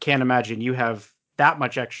I can't imagine you have that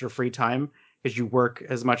much extra free time because you work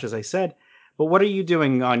as much as I said. But what are you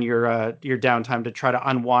doing on your downtime to try to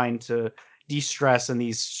unwind, to de-stress in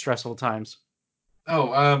these stressful times?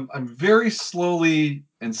 Oh, I'm very slowly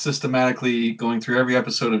and systematically going through every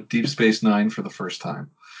episode of Deep Space Nine for the first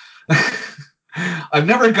time. I've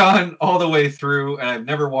never gone all the way through, and I've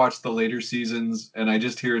never watched the later seasons, and I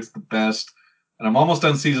just hear it's the best. And I'm almost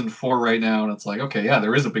on season 4 right now, and it's like, okay, yeah,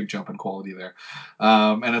 there is a big jump in quality there.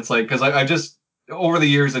 And it's like, because I just, over the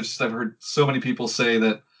years, I've heard so many people say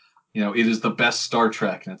that, it is the best Star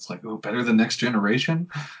Trek, and it's like, oh, better than Next Generation.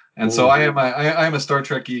 And so I am a Star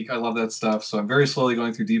Trek geek. I love that stuff. So I'm very slowly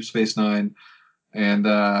going through Deep Space Nine, and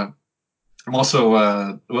I'm also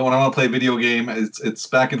when I want to play a video game, it's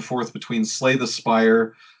back and forth between Slay the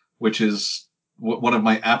Spire, which is one of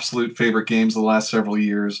my absolute favorite games of the last several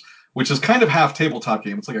years, which is kind of half tabletop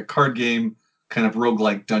game. It's like a card game, kind of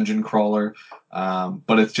roguelike dungeon crawler,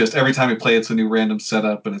 but it's just every time I play, it's a new random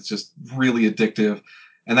setup, and it's just really addictive.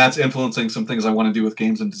 And that's influencing some things I want to do with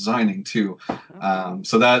games and designing too.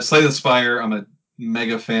 So that Slay the Spire, I'm a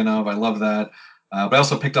mega fan of. I love that. But I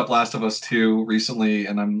also picked up Last of Us 2 recently,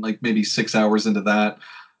 and I'm like maybe 6 hours into that.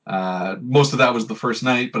 Most of that was the first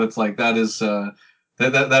night, but it's like that is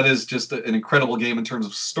that is just an incredible game in terms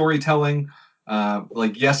of storytelling.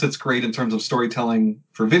 Yes, it's great in terms of storytelling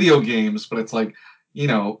for video games, but it's like,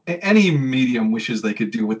 any medium wishes they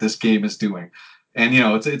could do what this game is doing. And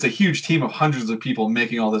it's a huge team of hundreds of people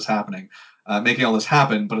making all this happen. But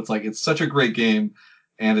it's like it's such a great game,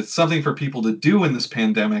 and it's something for people to do in this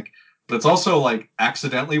pandemic. But it's also like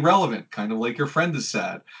accidentally relevant, kind of like your friend is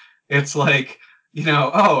sad. It's like,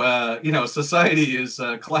 society is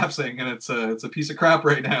collapsing, and it's a piece of crap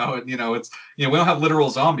right now, and we don't have literal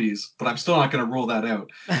zombies, but I'm still not going to rule that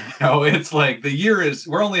out. It's like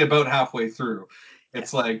we're only about halfway through.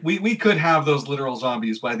 It's like we could have those literal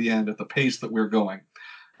zombies by the end at the pace that we're going.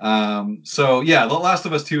 So yeah, The Last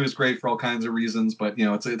of Us 2 is great for all kinds of reasons, but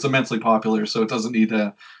it's immensely popular, so it doesn't need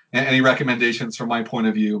any recommendations from my point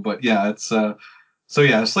of view. But yeah, it's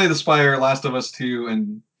Slay the Spire, Last of Us 2,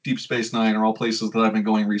 and Deep Space Nine are all places that I've been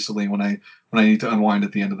going recently when I need to unwind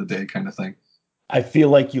at the end of the day, kind of thing. I feel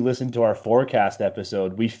like you listened to our forecast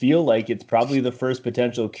episode. We feel like it's probably the first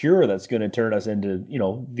potential cure that's going to turn us into,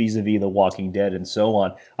 vis-a-vis The Walking Dead and so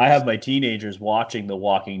on. I have my teenagers watching The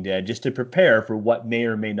Walking Dead just to prepare for what may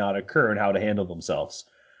or may not occur and how to handle themselves.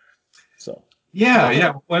 So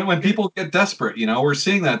yeah. When people get desperate, we're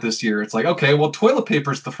seeing that this year. It's like, okay, well, toilet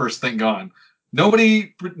paper's the first thing gone. No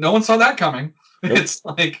one saw that coming. Nope. It's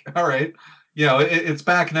like, all right. It's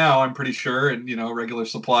back now, I'm pretty sure, and regular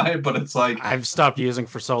supply, but it's like I've stopped using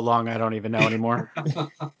for so long I don't even know anymore.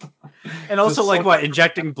 And also, like, what,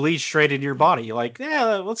 injecting bleach straight into your body? Like,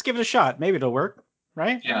 yeah, let's give it a shot. Maybe it'll work,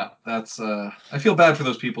 right? Yeah, that's. I feel bad for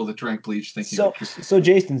those people that drank bleach thinking. So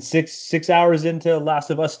Jason, 6 hours into Last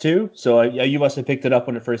of Us 2, so you must have picked it up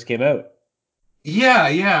when it first came out. Yeah,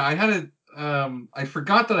 I had it. I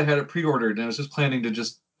forgot that I had it pre-ordered, and I was just planning to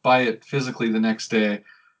just buy it physically the next day.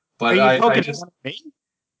 But I just. Me?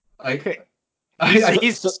 Okay.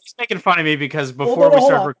 He's making fun of me because before we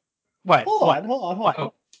started. What? Hold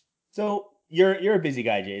on. So you're a busy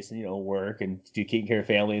guy, Jason. Work and taking care of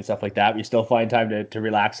family and stuff like that. But you still find time to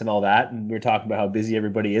relax and all that. And we're talking about how busy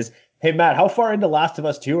everybody is. Hey, Matt, how far into Last of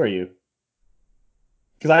Us 2 are you?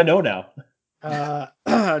 Because I know now.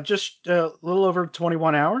 Just a little over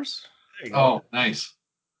 21 hours. Oh, nice.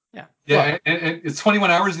 Yeah. Yeah, and it's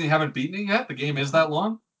 21 hours and you haven't beaten it yet? The game is that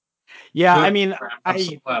long? Yeah, Good. I mean, I'm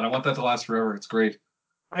so glad. I want that to last forever. It's great.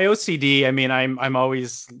 My OCD, I mean, I'm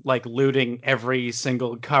always like looting every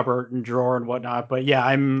single cupboard and drawer and whatnot. But yeah,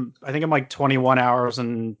 I think I'm like 21 hours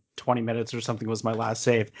and 20 minutes or something was my last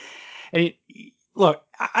save. And Look,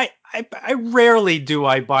 I rarely do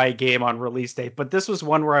I buy a game on release date, but this was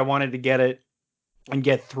one where I wanted to get it and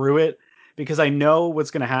get through it because I know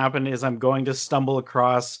what's going to happen is I'm going to stumble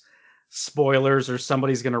across spoilers or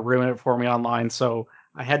somebody's going to ruin it for me online. So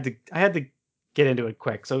I had to get into it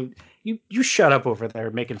quick. So you shut up over there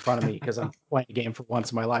making fun of me because I'm playing a game for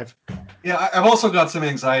once in my life. Yeah, I've also got some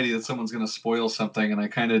anxiety that someone's going to spoil something, and I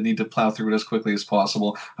kind of need to plow through it as quickly as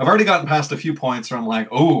possible. I've already gotten past a few points where I'm like,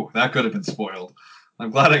 oh, that could have been spoiled. I'm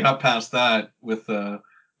glad I got past that with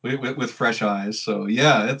fresh eyes. So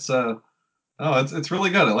yeah, it's really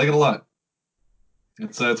good. I like it a lot.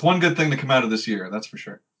 It's one good thing to come out of this year, that's for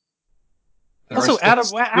sure. There are Also, still Adam,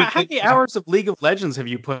 good how things many to come. hours of League of Legends have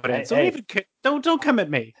you put in? So Hey. don't come at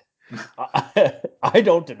me. I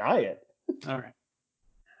don't deny it. All right.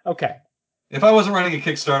 Okay. If I wasn't running a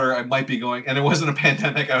Kickstarter, I might be going, and it wasn't a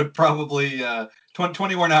pandemic, I would probably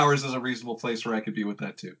 21 hours is a reasonable place where I could be with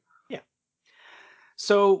that too. Yeah.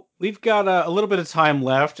 So we've got a little bit of time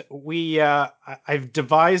left. I've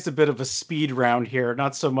devised a bit of a speed round here,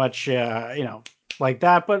 not so much like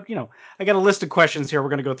that, but I got a list of questions here. We're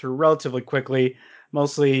going to go through relatively quickly,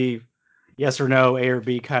 mostly yes or no, A or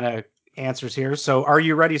B kind of answers here. So, are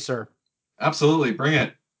you ready, sir? Absolutely, bring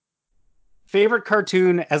it. Favorite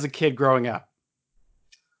cartoon as a kid growing up?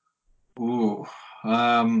 Ooh,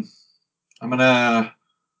 I'm gonna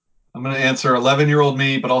answer 11-year-old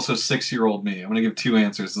me, but also 6-year-old me. I'm gonna give two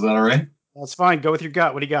answers. Is that all right? That's fine. Go with your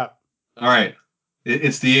gut. What do you got? All right.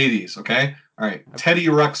 It's the 80s. Okay. All right. Teddy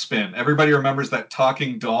Ruxpin. Everybody remembers that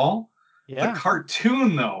talking doll. The Yeah.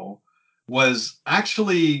 cartoon, though, was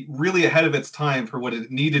actually really ahead of its time for what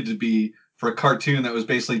it needed to be for a cartoon that was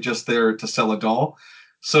basically just there to sell a doll.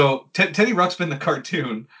 So Teddy Ruxpin, the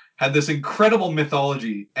cartoon, had this incredible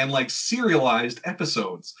mythology and like serialized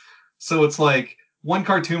episodes. So it's like one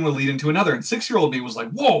cartoon would lead into another. And 6-year-old me was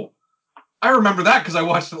like, whoa, I remember that because I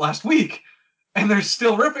watched it last week. And they're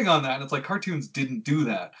still ripping on that. And it's like cartoons didn't do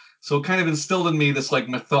that. So it kind of instilled in me this like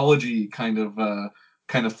mythology kind of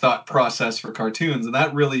thought process for cartoons, and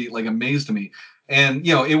that really like amazed me. And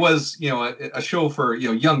it was a show for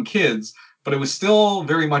young kids, but it was still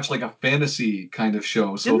very much like a fantasy kind of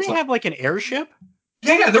show. So Didn't it's they like have like an airship?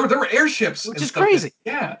 yeah, there were airships Which and is stuff. crazy.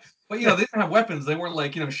 Yeah, but they didn't have weapons. They weren't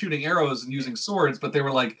like shooting arrows and using swords, but they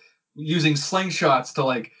were like using slingshots to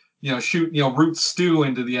like shoot root stew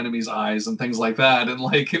into the enemy's eyes and things like that. And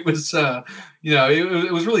like it was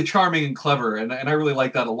it was really charming and clever, and I really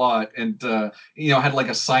liked that a lot. And had like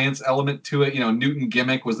a science element to it. Newton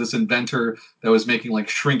Gimmick was this inventor that was making like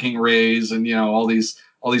shrinking rays and all these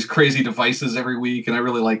crazy devices every week, and I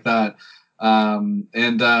really liked that.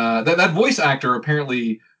 And that voice actor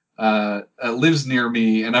apparently lives near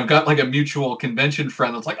me, and I've got like a mutual convention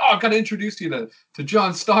friend that's like, oh, I've got to introduce you to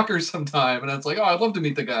John Stalker sometime, and it's like, oh, I'd love to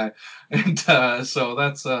meet the guy. And so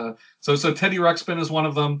that's so Teddy Ruxpin is one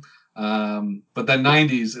of them. But then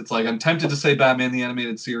 90s, it's like I'm tempted to say Batman the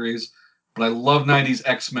Animated Series, but I love 90s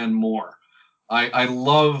X-Men more. I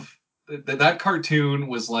love that cartoon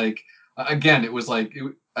was like, again, it was like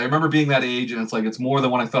I remember being that age, and it's like it's more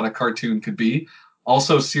than what I thought a cartoon could be.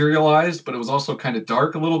 Also serialized, but it was also kind of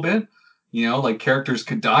dark a little bit. Like characters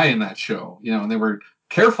could die in that show. And they were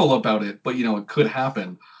careful about it, but it could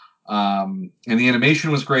happen. And the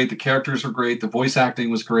animation was great. The characters were great. The voice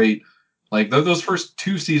acting was great. Like those first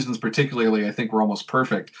two seasons, particularly, I think were almost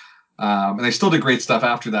perfect. And they still did great stuff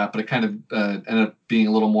after that, but it kind of ended up being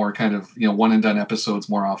a little more kind of one and done episodes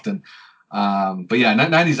more often. But yeah,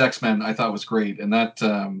 90s X-Men I thought was great, and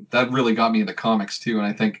that really got me into comics too. And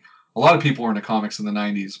I think a lot of people were into comics in the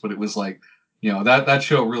 90s, but it was like that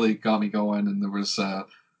show really got me going, and there was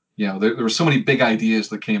there were so many big ideas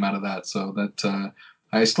that came out of that. So that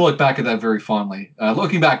I still look back at that very fondly.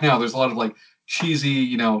 Looking back now, there's a lot of like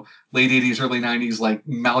cheesy late 80s early 90s like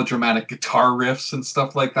melodramatic guitar riffs and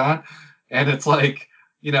stuff like that, and it's like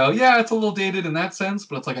yeah, it's a little dated in that sense,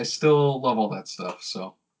 but it's like I still love all that stuff.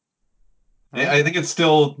 So I think it's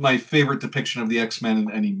still my favorite depiction of the X-Men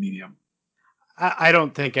in any medium. I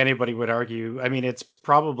don't think anybody would argue. I mean, it's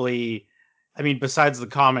probably, besides the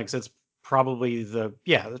comics, it's probably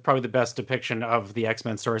that's probably the best depiction of the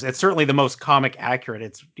X-Men stories. It's certainly the most comic accurate.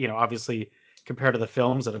 It's, obviously compared to the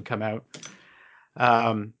films that have come out.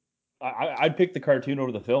 I'd pick the cartoon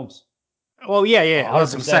over the films. Well, yeah.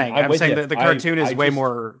 That's what I'm 100%. saying. I'm I'm with saying you. that the cartoon is way just,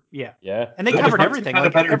 more, yeah. Yeah. And they The covered cartoon everything. had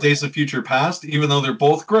Like a better Days of Future Past, even though they're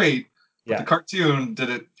both great. But the cartoon did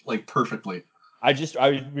it like perfectly. I was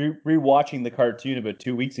rewatching the cartoon about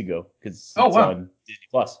 2 weeks ago because Oh it's wow! on Disney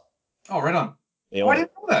Plus. Oh, right on. They Oh, I own it.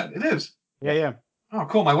 didn't know that. It is. Yeah. Oh,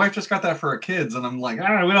 cool. My wife just got that for her kids, and I'm like,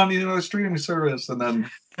 we don't need another streaming service. And then,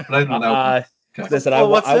 but I didn't know that one. Okay. Listen, Well,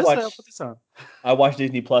 what's this? I'll put this on. I watch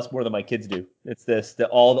Disney Plus more than my kids do. It's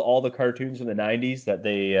all the cartoons from the '90s that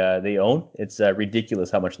they own. It's ridiculous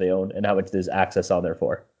how much they own and how much there's access on there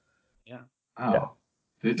for. Yeah. Oh.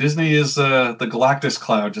 Yeah. Disney is the Galactus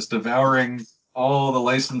cloud, just devouring all the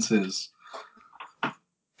licenses.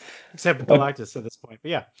 Except Galactus at this point.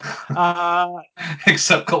 But yeah.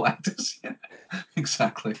 Except Galactus. Yeah.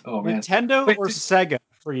 Exactly. Oh, man. Nintendo Wait, or Sega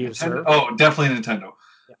for you, sir? Oh, definitely Nintendo.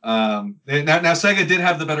 Now, Sega did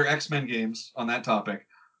have the better X-Men games on that topic,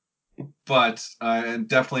 but and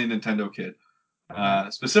definitely a Nintendo kid.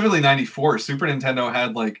 Specifically 94. Super Nintendo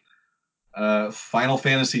had like Final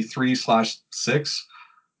Fantasy 3/6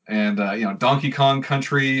 and Donkey Kong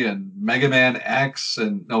Country and Mega Man X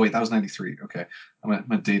and no wait, that was 93. Okay. I'm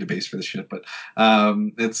a database for this shit, but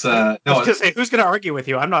it's I was no gonna say, who's gonna argue with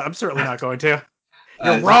you? I'm certainly not going to.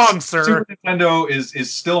 You're Uh, wrong, sir. Super Nintendo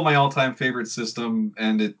is still my all-time favorite system,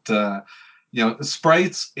 and it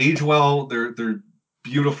sprites age well. They're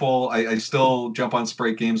beautiful. I still jump on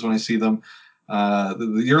sprite games when I see them.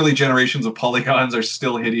 The early generations of polygons are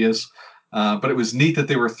still hideous, but it was neat that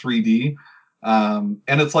they were 3D, and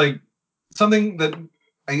it's like something that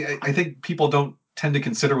I think people don't tend to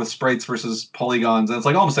consider with sprites versus polygons. And it's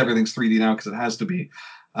like almost everything's 3D now because it has to be.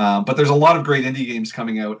 But there's a lot of great indie games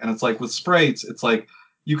coming out, and it's like with sprites, it's like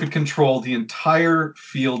you could control the entire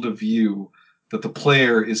field of view that the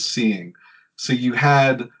player is seeing. So you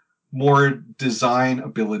had more design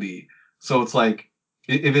ability. So it's like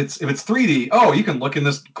if it's 3D, oh, you can look in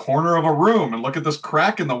this corner of a room and look at this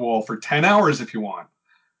crack in the wall for 10 hours if you want.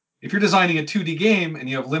 If you're designing a 2D game and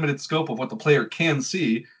you have limited scope of what the player can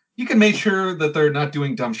see, you can make sure that they're not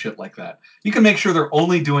doing dumb shit like that. You can make sure they're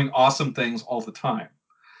only doing awesome things all the time.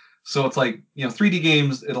 So it's like, 3D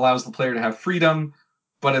games, it allows the player to have freedom,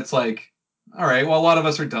 but it's like, all right, well, a lot of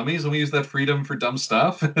us are dummies and we use that freedom for dumb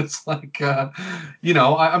stuff. It's like, I'm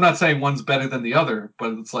not saying one's better than the other,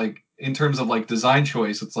 but it's like, in terms of like design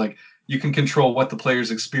choice, it's like you can control what the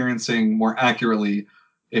player's experiencing more accurately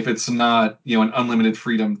if it's not, an unlimited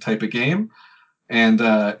freedom type of game. And,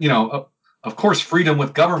 of course, freedom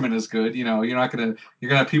with government is good. You're gonna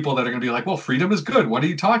have people that are gonna be like, well, freedom is good. What are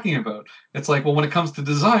you talking about? It's like, well, when it comes to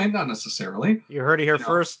design, not necessarily. You heard it here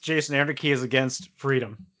first. Jason Anarchy is against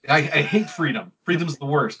freedom. I hate freedom. Freedom's the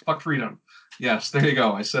worst. Fuck freedom. Yes, there you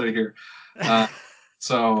go. I said it here.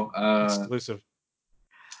 Exclusive.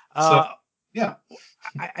 Yeah.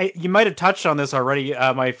 You might have touched on this already.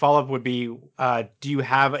 My follow-up would be, do you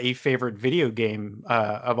have a favorite video game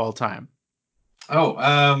of all time?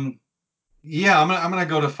 Oh, yeah, I'm gonna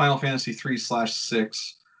go to Final Fantasy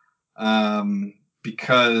 3/6,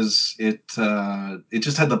 because it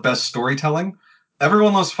just had the best storytelling.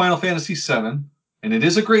 Everyone loves Final Fantasy 7, and it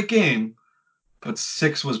is a great game, but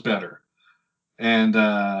 6 was better,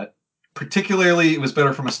 and particularly it was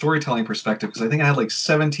better from a storytelling perspective because I think I had like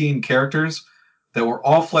 17 characters that were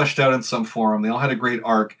all fleshed out in some form. They all had a great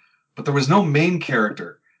arc, but there was no main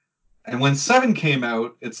character. And when 7 came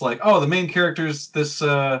out, it's like, oh, the main character's this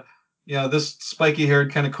this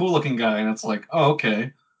spiky-haired, kind of cool-looking guy, and it's like, oh,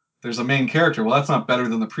 okay, there's a main character. Well, that's not better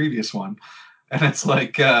than the previous one. And it's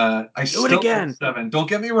like, I Do it again. Like 7. Don't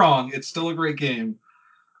get me wrong, it's still a great game,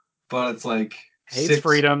 but it's like hates 6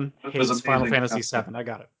 freedom, hates amazing. Final Fantasy 7. I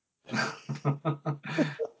got it.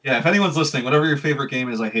 Yeah, if anyone's listening, whatever your favorite game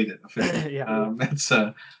is, I hate it. Yeah. It's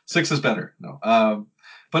 6 is better. No,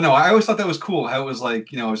 but no, I always thought that was cool. How it was like,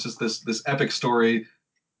 it's just this epic story.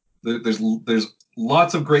 There's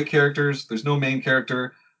lots of great characters. There's no main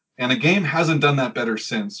character, and the game hasn't done that better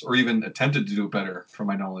since, or even attempted to do it better, from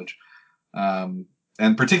my knowledge.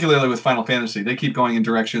 And particularly with Final Fantasy, they keep going in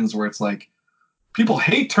directions where it's like, people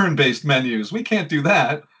hate turn-based menus. We can't do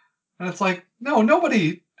that. And it's like, no,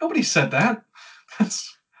 nobody said that.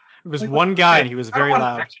 That's It was like, one guy, and he was I don't very want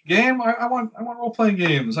loud. an action game. I want role-playing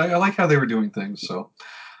games. I like how they were doing things. So,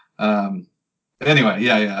 anyway,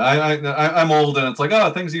 yeah. I'm old, and it's like,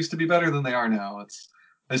 oh, things used to be better than they are now.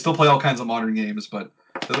 I still play all kinds of modern games, but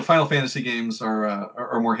the Final Fantasy games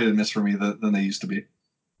are more hit and miss for me than they used to be.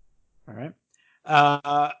 All right.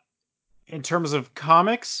 In terms of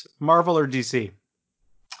comics, Marvel or DC?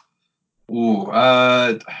 Ooh,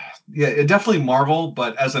 yeah, definitely Marvel.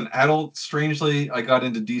 But as an adult, strangely, I got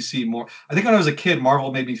into DC more. I think when I was a kid,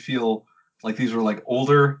 Marvel made me feel like these were like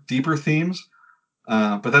older, deeper themes.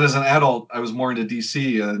 But then as an adult, I was more into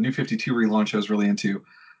DC. The New 52 relaunch I was really into.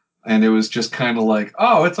 And it was just kind of like,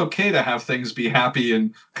 oh, it's okay to have things be happy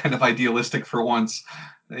and kind of idealistic for once.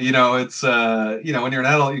 It's, when you're an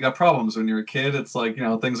adult, you got problems. When you're a kid, it's like,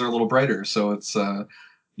 things are a little brighter. So it's,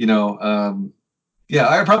 yeah,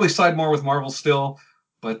 I probably side more with Marvel still,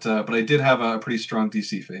 but I did have a pretty strong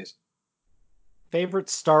DC phase. Favorite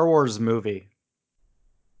Star Wars movie?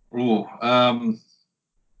 Ooh,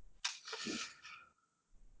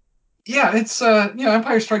 yeah, it's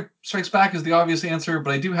Empire Strikes Back is the obvious answer,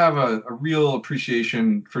 but I do have a real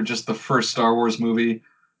appreciation for just the first Star Wars movie.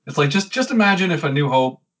 It's like just imagine if A New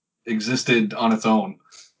Hope existed on its own.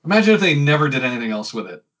 Imagine if they never did anything else with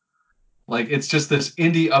it. Like it's just this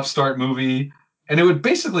indie upstart movie, and it would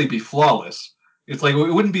basically be flawless. It's like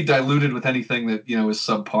it wouldn't be diluted with anything that is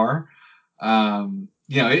subpar.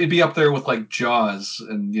 It'd be up there with like Jaws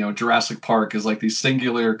and Jurassic Park is like these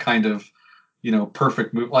singular kind of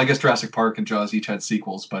perfect movie. Well, I guess Jurassic Park and Jaws each had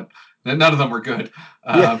sequels, but none of them were good.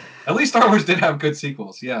 Yeah. At least Star Wars did have good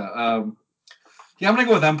sequels. Yeah. I'm gonna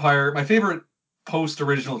go with Empire. My favorite post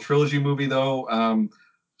original trilogy movie though,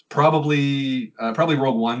 probably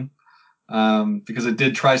Rogue One, because it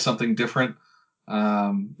did try something different.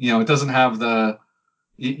 It doesn't have the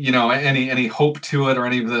any hope to it or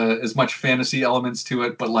any of the as much fantasy elements to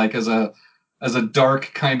it, but like as a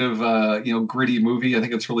dark kind of gritty movie, I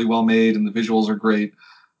think it's really well made and the visuals are great.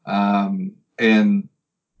 And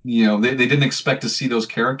they didn't expect to see those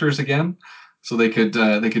characters again, so they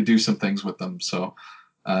could do some things with them. So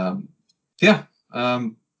yeah,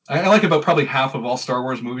 I like about probably half of all Star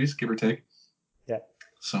Wars movies, give or take. Yeah.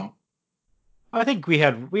 So I think we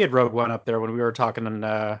had Rogue One up there when we were talking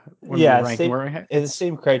when we were ranking. The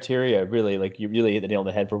same criteria, really. Like you really hit the nail on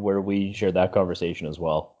the head for where we shared that conversation as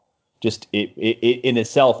well. Just it in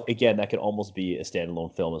itself, again, that could almost be a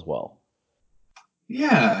standalone film as well.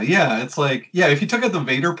 Yeah, it's like if you took out the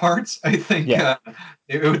Vader parts, I think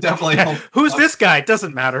it would definitely help. Who's this guy? It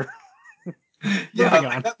doesn't matter.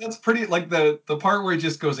 That's pretty, like the part where he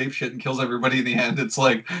just goes apeshit and kills everybody in the end. It's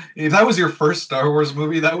like if that was your first Star Wars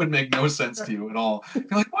movie, that would make no sense to you at all. You're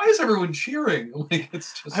like, why is everyone cheering? Like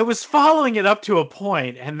it's just I was following it up to a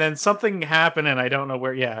point, and then something happened, and I don't know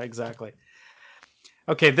where. Yeah, exactly.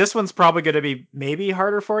 Okay, this one's probably going to be maybe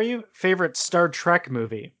harder for you. Favorite Star Trek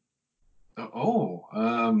movie? Oh,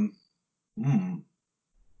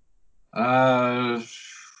 uh,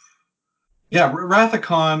 yeah, Wrath of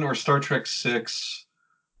Khan or Star Trek 6.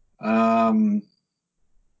 I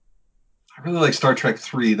really like Star Trek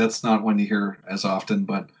 3. That's not one you hear as often,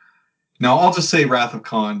 but no, I'll just say Wrath of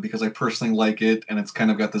Khan because I personally like it, and it's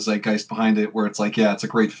kind of got the zeitgeist behind it, where it's like, yeah, it's a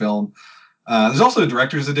great film. There's also a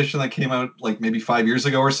director's edition that came out like maybe 5 years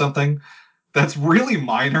ago or something. That's really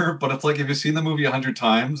minor, but it's like if you've seen the movie 100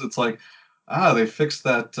 times, it's like, they fixed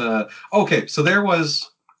that. Okay, so there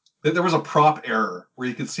was a prop error where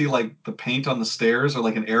you could see like the paint on the stairs or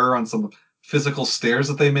like an error on some physical stairs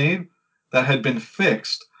that they made that had been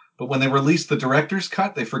fixed. But when they released the director's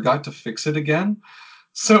cut, they forgot to fix it again.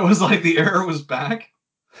 So it was like the error was back.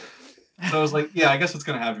 So I was like, yeah, I guess it's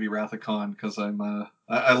going to have to be Wrath of Khan because I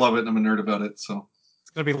love it and I'm a nerd about it. So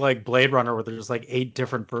it's going to be like Blade Runner where there's like 8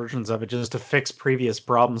 different versions of it just to fix previous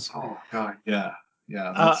problems. Oh, God. Yeah.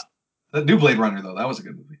 That new Blade Runner, though, that was a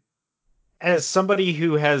good movie. As somebody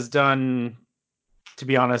who has done, to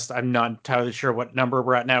be honest, I'm not entirely sure what number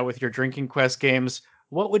we're at now with your Drinking Quest games.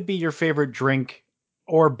 What would be your favorite drink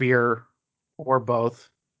or beer or both?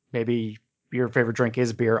 Maybe your favorite drink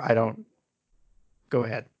is beer. I don't. Go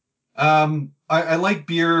ahead. I like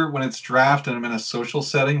beer when it's draft and I'm in a social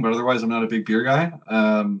setting, but otherwise I'm not a big beer guy.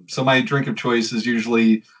 So my drink of choice is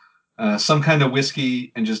usually some kind of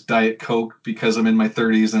whiskey and just Diet Coke because I'm in my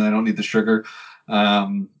 30s and I don't need the sugar.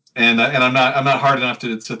 And I'm not hard enough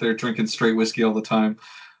to sit there drinking straight whiskey all the time.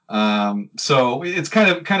 So it's kind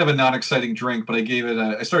of a non-exciting drink, but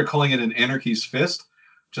I started calling it an Anarchy's Fist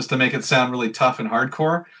just to make it sound really tough and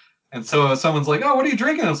hardcore. And so someone's like, "Oh, what are you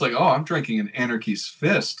drinking?" I was like, "Oh, I'm drinking an Anarchy's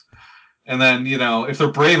Fist." And then, if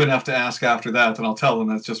they're brave enough to ask after that, then I'll tell them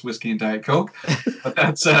that's just whiskey and Diet Coke. But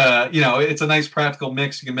that's, it's a nice practical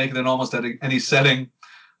mix. You can make it in almost any setting.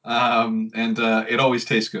 And it always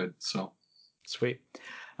tastes good. So Sweet.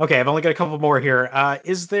 Okay, I've only got a couple more here.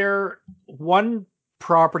 Is there one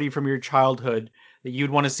property from your childhood that you'd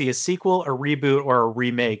want to see a sequel, a reboot, or a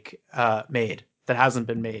remake made that hasn't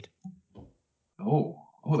been made? Oh,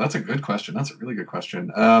 that's a good question. That's a really good question.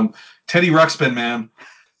 Teddy Ruxpin, man.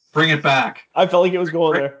 Bring it back. I felt like it was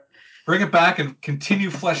going there. Bring it back and continue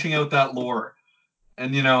fleshing out that lore.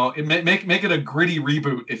 And, make it a gritty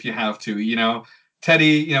reboot if you have to.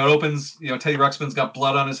 Teddy, it opens, Teddy Ruxpin's got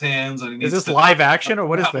blood on his hands. And is this live action or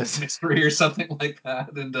what is this? Mystery or something like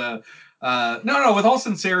that. And no, with all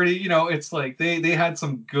sincerity, it's like they had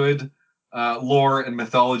some good lore and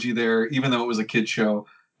mythology there, even though it was a kid show.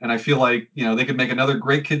 And I feel like, they could make another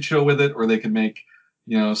great kid show with it, or they could make,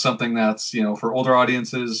 something that's, for older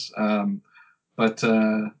audiences. But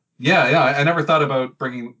I never thought about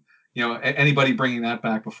bringing, anybody bringing that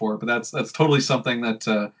back before. But that's totally something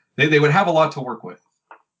that they would have a lot to work with.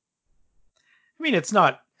 I mean, it's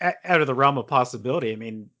not out of the realm of possibility. I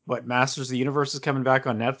mean, what Masters of the Universe is coming back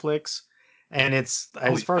on Netflix, and it's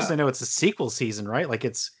as far as I know, it's a sequel season, right? Like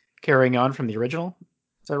it's carrying on from the original.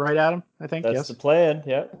 Is that right, Adam? I think that's yes. the plan.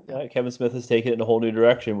 Yeah. Kevin Smith has taken it in a whole new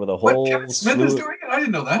direction with a whole Kevin Smith is doing it? I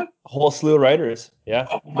didn't know that. A whole slew of writers. Yeah,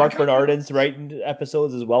 Oh, Mark Bernardin's writing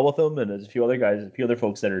episodes as well with him, and there's a few other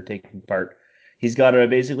folks that are taking part. He's got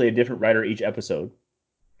basically a different writer each episode.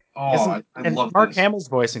 Oh, I love Mark this. Hamill's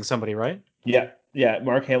voicing somebody, right? Yeah,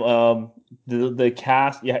 Mark Hamill. The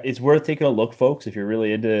cast. Yeah, it's worth taking a look, folks, if you're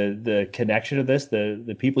really into the connection of this.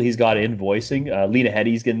 The people he's got in voicing. Lena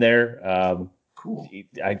Headey's in there. Cool.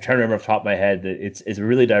 I'm trying to remember off the top of my head that it's a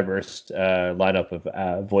really diverse lineup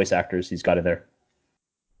of voice actors he's got in there.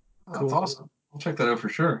 Oh, that's awesome. I'll check that out for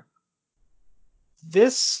sure.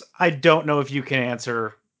 This, I don't know if you can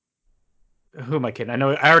answer. Who am I kidding?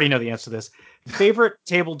 I already know the answer to this. Favorite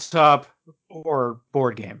tabletop or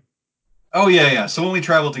board game? Oh, yeah. So when we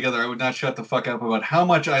traveled together, I would not shut the fuck up about how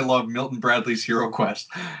much I love Milton Bradley's Hero Quest.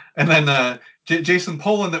 And then Jason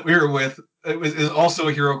Poland that we were with is also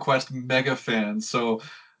a Hero Quest mega fan. So,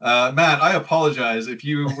 Matt, I apologize if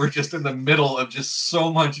you were just in the middle of just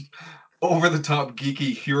so much over-the-top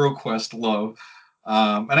geeky Hero Quest love.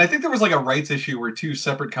 And I think there was like a rights issue where two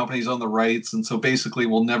separate companies own the rights, and so basically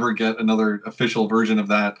we'll never get another official version of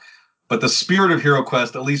that. But the spirit of Hero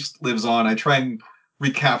Quest at least lives on. I try and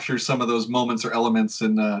recapture some of those moments or elements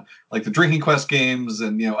in like the Drinking Quest games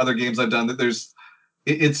and other games I've done.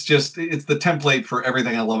 It's the template for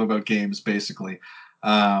everything I love about games, basically.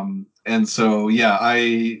 And so yeah,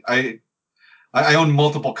 I own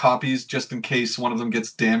multiple copies just in case one of them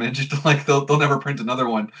gets damaged. Like they'll never print another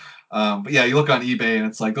one. But yeah, you look on eBay and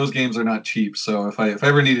it's like those games are not cheap. So if I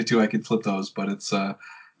ever needed to, I could flip those. But it's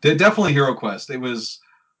definitely Hero Quest. It was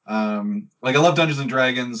like I love Dungeons and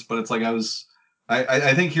Dragons, but it's like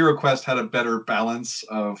I think Hero Quest had a better balance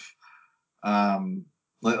of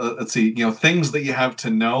let's see, things that you have to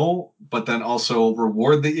know, but then also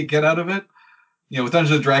reward that you get out of it. With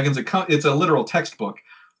Dungeons and Dragons, it's a literal textbook.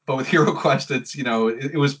 But with Hero Quest, it's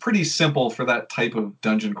it was pretty simple for that type of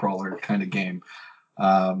dungeon crawler kind of game.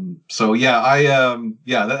 So yeah,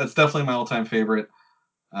 that's definitely my all-time favorite.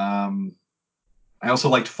 I also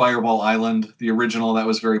liked Fireball Island, the original that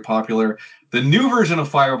was very popular. The new version of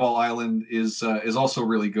Fireball Island is also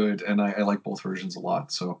really good, and I like both versions a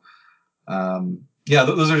lot. So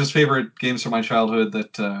those are just favorite games from my childhood.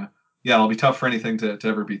 That it'll be tough for anything to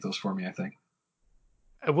ever beat those for me, I think.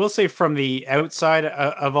 I will say from the outside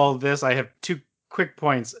of all of this, I have two quick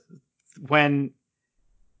points. When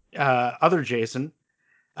other Jason,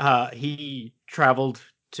 he traveled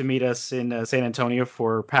to meet us in San Antonio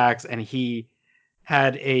for PAX, and he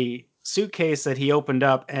had a suitcase that he opened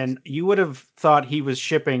up, and you would have thought he was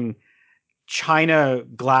shipping China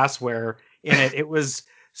glassware in it. It was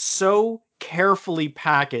so carefully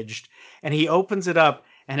packaged, and he opens it up,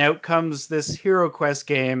 and out comes this Hero Quest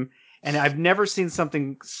game. And I've never seen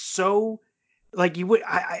something so like you would.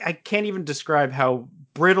 I can't even describe how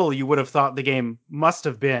brittle you would have thought the game must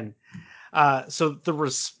have been. So the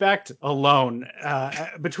respect alone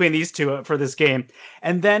between these two for this game,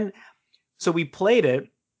 and then so we played it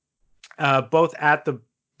both at the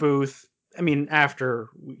booth. I mean, after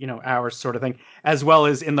hours, sort of thing, as well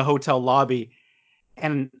as in the hotel lobby.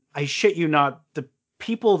 And I shit you not, the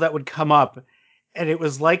people that would come up, and it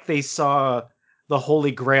was like they saw the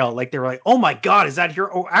Holy Grail. Like they were like, "Oh my God, is that here?"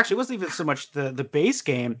 Oh, actually, it wasn't even so much the base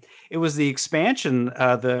game; it was the expansion.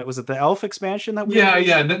 Was it the Elf expansion that we?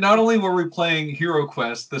 Yeah. Not only were we playing Hero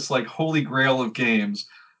Quest, this like Holy Grail of games,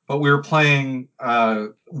 but we were playing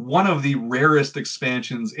one of the rarest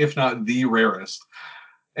expansions, if not the rarest.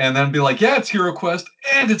 And then be like, yeah, it's Hero Quest,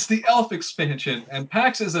 and it's the Elf expansion. And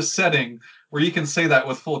PAX is a setting where you can say that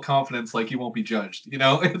with full confidence, like you won't be judged.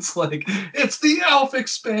 It's like, it's the Elf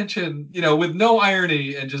expansion, with no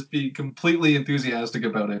irony and just be completely enthusiastic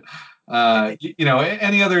about it.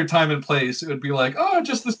 Any other time and place, it would be like, oh,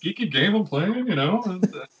 just this geeky game I'm playing,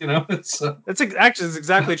 it's. Actually, it's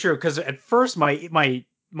exactly true. Because at first, my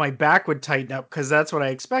back would tighten up because that's what I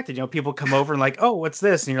expected. People come over and like, oh, what's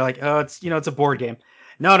this? And you're like, oh, it's a board game.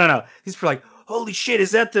 No. These were like, holy shit,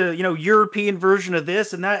 is that the European version of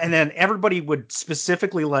this and that? And then everybody would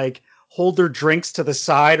specifically like hold their drinks to the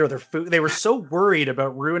side or their food. They were so worried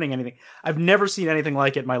about ruining anything. I've never seen anything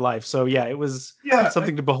like it in my life. So yeah, it was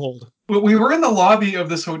something to behold. We were in the lobby of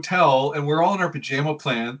this hotel, and we're all in our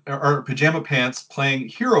pajama pants playing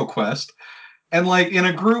Hero Quest. And like in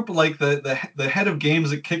a group, like the head of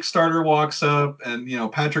games at Kickstarter walks up, and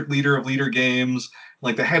Patrick, leader of Leader Games,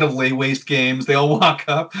 like the head of Lay Waste Games, they all walk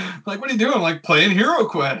up, like, what are you doing? Like, playing Hero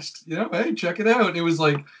Quest, hey, check it out. And it was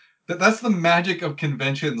like that's the magic of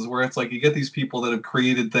conventions, where it's like you get these people that have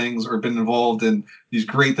created things or been involved in these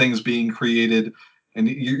great things being created, and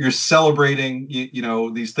you're celebrating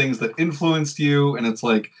these things that influenced you, and it's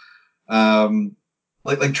um,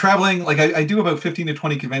 like traveling. Like I do about 15 to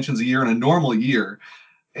 20 conventions a year in a normal year,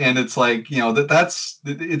 and it's like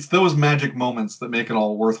it's those magic moments that make it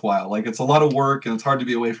all worthwhile. Like, it's a lot of work and it's hard to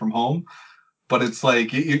be away from home, but it's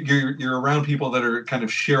like you're around people that are kind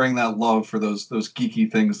of sharing that love for those geeky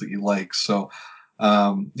things that you like. So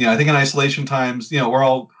I think in isolation times, we're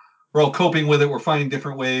all coping with it. We're finding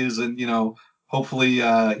different ways, and hopefully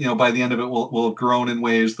by the end of it we'll have grown in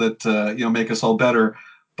ways that make us all better.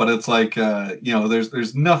 But it's like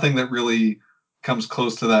there's nothing that really comes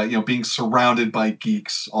close to that. Being surrounded by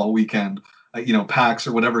geeks all weekend, PAX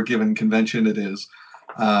or whatever given convention it is.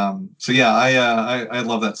 So yeah, I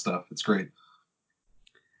love that stuff. It's great.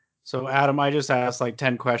 So, Adam, I just asked like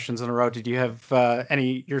 10 questions in a row. Did you have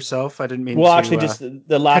any yourself? I didn't mean Well, to actually, just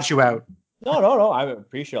the last. cut you out. No. I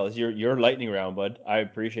appreciate all this. You're lightning round, bud. I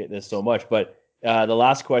appreciate this so much. But the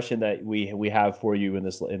last question that we have for you in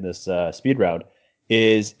this speed round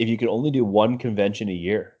is, if you could only do one convention a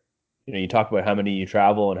year. You talk about how many you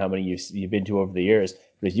travel and how many you've been to over the years.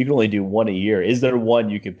 But if you can only do one a year, is there one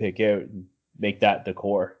you could pick out and make that the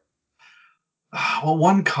core? Well,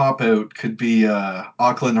 one cop out could be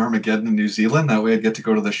Auckland Armageddon in New Zealand. That way I'd get to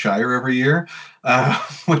go to the Shire every year,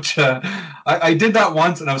 which I did that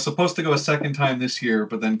once, and I was supposed to go a second time this year,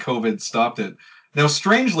 but then COVID stopped it. Now,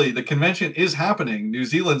 strangely, the convention is happening. New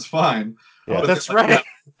Zealand's fine. Yeah, that's right. Yeah,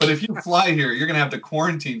 but if you fly here, you're going to have to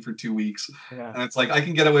quarantine for 2 weeks. Yeah. And it's like, I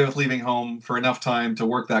can get away with leaving home for enough time to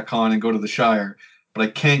work that con and go to the Shire, but I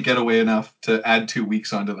can't get away enough to add 2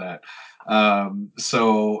 weeks onto that.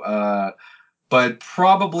 But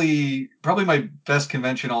probably my best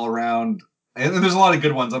convention all around, and there's a lot of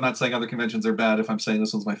good ones. I'm not saying other conventions are bad if I'm saying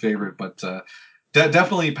this one's my favorite, but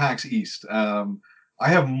definitely PAX East. I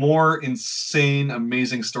have more insane,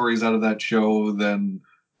 amazing stories out of that show than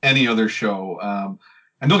any other show.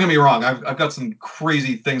 And don't get me wrong, I've got some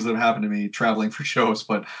crazy things that have happened to me traveling for shows,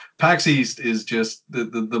 but PAX East is just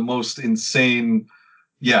the most insane.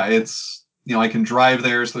 Yeah, it's I can drive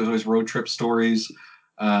there, so there's always road trip stories.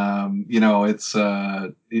 It's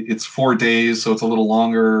 4 days, so it's a little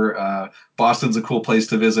longer. Boston's a cool place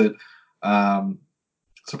to visit.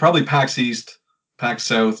 So probably PAX East, PAX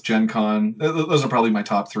South, Gen Con. Those are probably my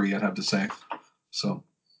top three, I'd have to say. So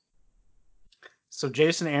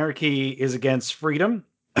Jason, Anarchy is against freedom.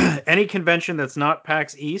 Any convention that's not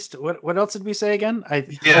PAX East. What else did we say again?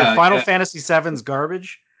 Final Fantasy VII's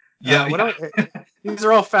garbage. Yeah, what else? These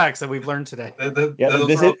are all facts that we've learned today.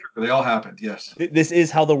 They all happened. Yes. This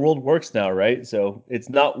is how the world works now, right? So it's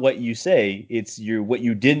not what you say; it's what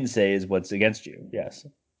you didn't say is what's against you. Yes,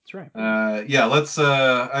 that's right. Let's.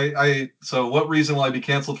 So, what reason will I be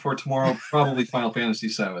canceled for tomorrow? Probably Final Fantasy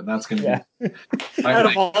VII. That's going to be. Out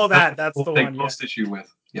of all that, that's the one. Most issue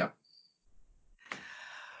with. Yeah.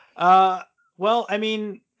 Well, I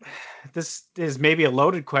mean, this is maybe a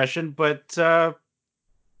loaded question, but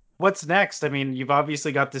what's next? I mean, you've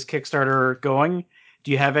obviously got this Kickstarter going.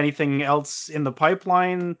 Do you have anything else in the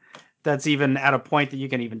pipeline that's even at a point that you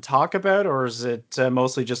can even talk about, or is it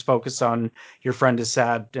mostly just focused on Your Friend is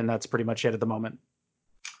Sad and that's pretty much it at the moment?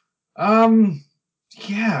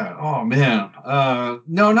 Yeah. Oh man.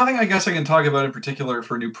 No, nothing I guess I can talk about in particular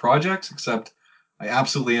for new projects, except I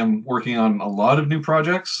absolutely am working on a lot of new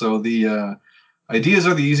projects. So the ideas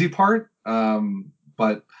are the easy part.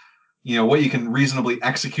 But what you can reasonably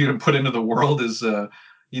execute and put into the world is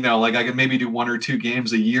like I could maybe do 1 or 2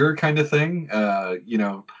 games a year kind of thing.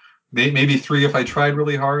 Maybe 3 if I tried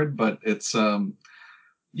really hard, but it's a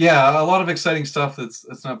lot of exciting stuff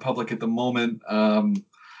that's not public at the moment.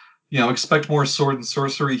 Expect more sword and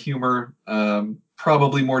sorcery humor,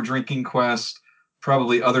 probably more Drinking Quest,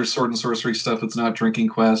 probably other sword and sorcery stuff that's not Drinking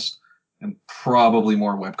Quest, and probably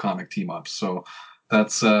more webcomic team ups. So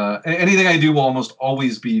that's anything I do will almost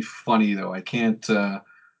always be funny, though. I can't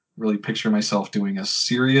really picture myself doing a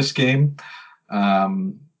serious game.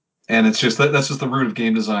 And it's just that's just the root of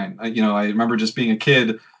game design. I remember just being a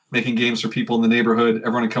kid making games for people in the neighborhood.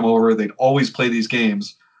 Everyone would come over. They'd always play these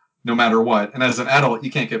games no matter what. And as an adult,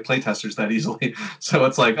 you can't get playtesters that easily. So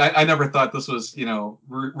it's like, I never thought this was,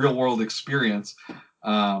 real world experience.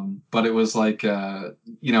 But it was like, I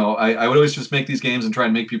would always just make these games and try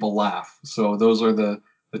and make people laugh. So those are the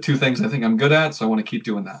 2 things I think I'm good at. So I want to keep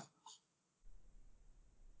doing that.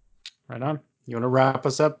 Right on. You want to wrap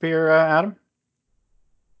us up here, Adam?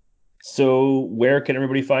 So where can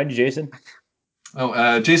everybody find you, Jason?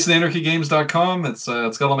 JasonAnarchyGames.com. It's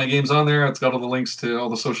got all my games on there. It's got all the links to all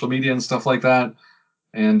the social media and stuff like that.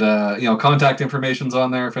 And contact information's on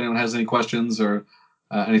there if anyone has any questions or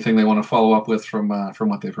anything they want to follow up with from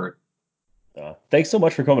what they've heard. Thanks so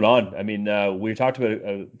much for coming on. I mean, we talked about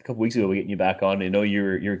a couple weeks ago getting you back on. I know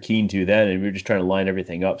you're keen to then, and we were just trying to line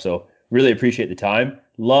everything up. So really appreciate the time.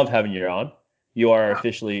 Love having you on. You are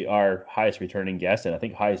officially our highest returning guest, and I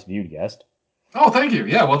think highest viewed guest. Oh, thank you.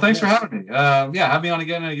 Yeah, well, thanks for having me. Have me on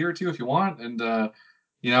again in a year or two if you want. And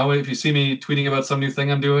if you see me tweeting about some new thing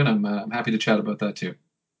I'm doing, I'm happy to chat about that too.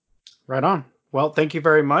 Right on. Well, thank you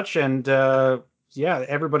very much. And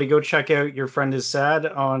everybody go check out Your Friend Is Sad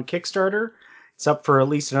on Kickstarter. It's up for at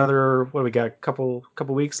least another, what do we got, couple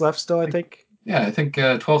weeks left still, I think? Yeah, I think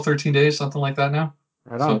 12, 13 days, something like that now.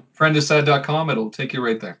 Right on. So friendissad.com, it'll take you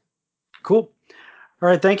right there. Cool. All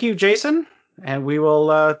right, thank you, Jason. And we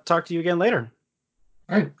will talk to you again later.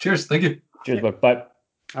 All right, cheers. Thank you. Cheers, bye.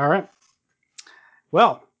 All right.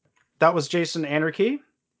 Well, that was Jason Anarchy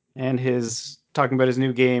and his talking about his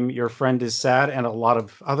new game, Your Friend Is Sad, and a lot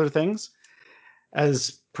of other things.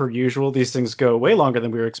 As per usual, these things go way longer than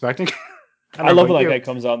we were expecting. I love when that guy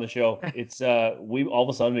comes on the show. It's we all of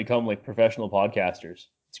a sudden become like professional podcasters.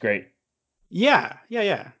 It's great. Yeah.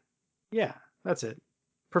 That's it.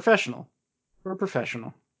 Professional. We're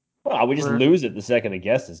professional. Well, we just lose it the second the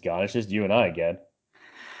guest is gone. It's just you and I again.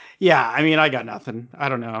 Yeah, I mean, I got nothing. I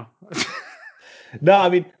don't know. No, I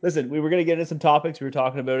mean, listen, we were going to get into some topics. We were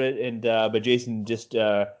talking about it, and but Jason just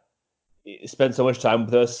spent so much time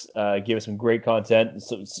with us, gave us some great content.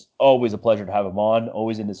 So it's always a pleasure to have him on,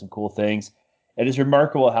 always into some cool things. And it's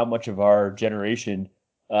remarkable how much of our generation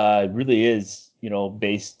really is,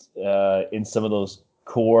 based in some of those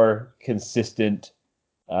core, consistent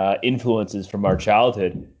influences from our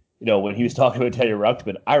childhood. When he was talking about Teddy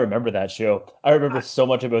Ruxpin, I remember that show. I remember so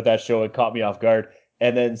much about that show. It caught me off guard.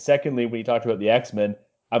 And then secondly, when he talked about the X-Men,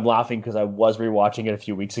 I'm laughing because I was rewatching it a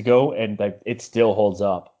few weeks ago, and it still holds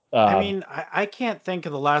up. I mean, I can't think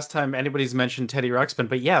of the last time anybody's mentioned Teddy Ruxpin,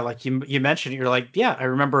 but yeah, like you mentioned, you're like, yeah, I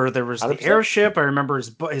remember there was 100%. The airship. I remember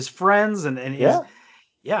his friends and his,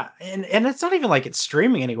 and it's not even like it's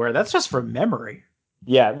streaming anywhere. That's just from memory.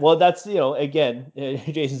 Yeah, well, that's again,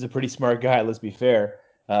 Jason's a pretty smart guy. Let's be fair,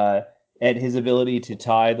 and his ability to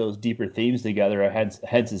tie those deeper themes together,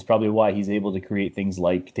 hence is probably why he's able to create things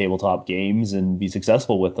like tabletop games and be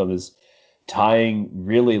successful with them. Is tying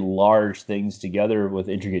really large things together with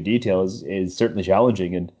intricate details is certainly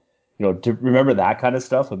challenging. And, to remember that kind of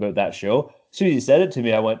stuff about that show, as soon as he said it to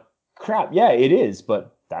me, I went, crap, yeah, it is,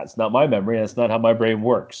 but that's not my memory. That's not how my brain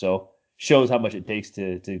works. So shows how much it takes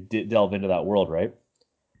to delve into that world, right?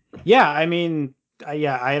 Yeah, I mean,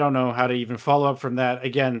 I don't know how to even follow up from that.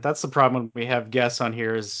 Again, that's the problem when we have guests on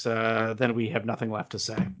here is then we have nothing left to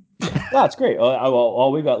say. That's great.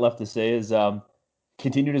 All we got left to say is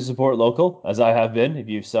continue to support local, as I have been. If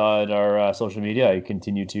you saw in our social media, I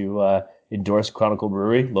continue to endorse Chronicle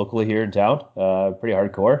Brewery locally here in town. Pretty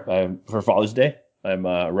hardcore. For Father's Day, I'm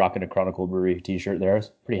rocking a Chronicle Brewery t-shirt there. I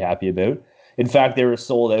was pretty happy about. In fact, they were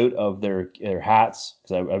sold out of their hats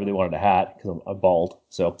because I really wanted a hat because I'm bald.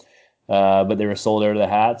 So, but they were sold out of the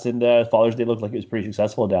hats, and Father's Day looked like it was pretty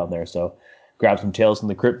successful down there. So, grabbed some Tales from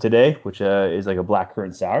the Crypt today, which is like a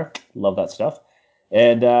blackcurrant sour. Love that stuff.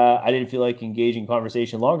 And I didn't feel like engaging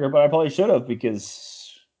conversation longer, but I probably should have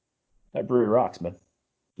because that brewery rocks, man.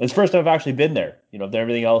 It's the first time I've actually been there.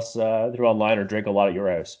 Everything else through online or drink a lot at your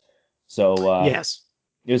house. So yes,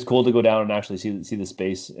 it was cool to go down and actually see the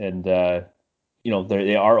space. And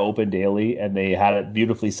they are open daily, and they had it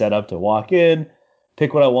beautifully set up to walk in,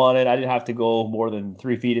 pick what I wanted. I didn't have to go more than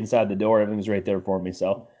 3 feet inside the door. Everything was right there for me.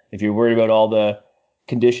 So if you're worried about all the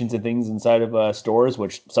conditions and things inside of stores,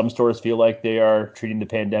 which some stores feel like they are treating the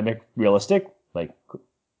pandemic realistic, like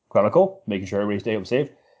Chronicle, making sure everybody stays safe.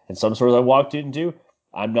 And some stores I walked into,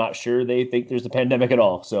 I'm not sure they think there's a pandemic at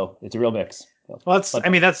all. So it's a real mix. Well, that's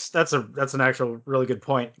an actual really good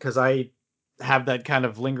point because I have that kind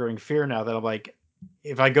of lingering fear now that I'm like,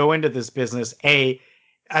 if I go into this business, I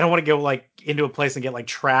don't want to go like into a place and get like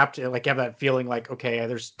trapped and like have that feeling like, okay,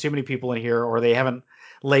 there's too many people in here or they haven't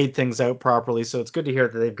laid things out properly. So it's good to hear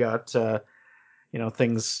that they've got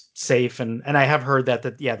things safe and I have heard that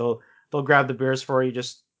they'll grab the beers for you.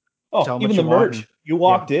 Just tell them even what the merch. You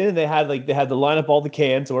walked in and they had to line up all the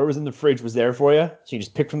cans, so whatever was in the fridge was there for you. So you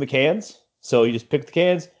just pick from the cans. So you just pick the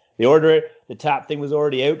cans, they order it, the tap thing was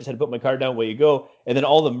already out, just had to put my card down, away you go. And then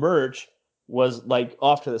all the merch was like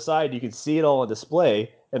off to the side. You could see it all on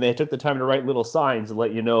display, and they took the time to write little signs to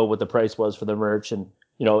let you know what the price was for the merch. And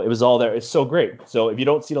it was all there. It's so great. So if you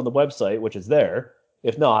don't see it on the website, which is there,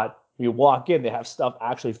 if not, when you walk in, they have stuff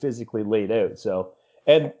actually physically laid out. So,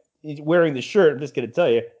 and wearing the shirt, I'm just going to tell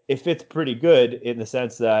you, it fits pretty good in the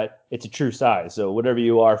sense that it's a true size. So whatever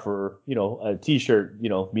you are for, a t-shirt,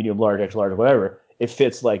 medium, large, extra large, whatever, it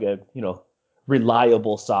fits like a,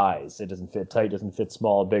 reliable size. It doesn't fit tight, doesn't fit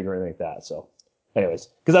small, big, or anything like that. So anyways,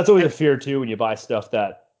 because that's always a fear too when you buy stuff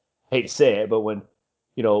that, I hate to say it, but when,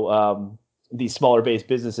 these smaller based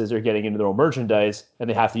businesses are getting into their own merchandise and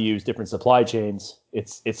they have to use different supply chains,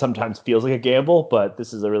 it sometimes feels like a gamble, but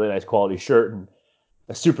this is a really nice quality shirt, and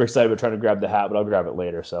I'm super excited about trying to grab the hat, but I'll grab it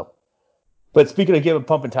later. So, but speaking of giving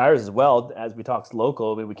pumping tires as well, as we talk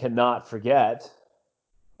local, I mean, we cannot forget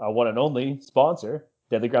our one and only sponsor,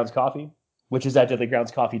 Deadly Grounds Coffee, which is at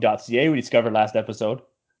deadlygroundscoffee.ca. We discovered last episode.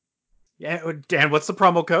 Yeah, Dan, what's the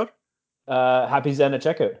promo code? Happy Zen at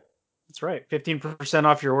checkout. That's right. 15%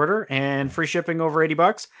 off your order and free shipping over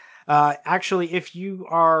 $80. Actually, if you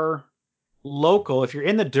are local, if you're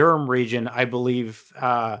in the Durham region, I believe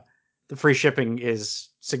the free shipping is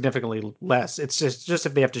significantly less. It's just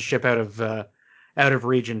if they have to ship out of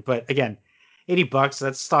region. But again, $80,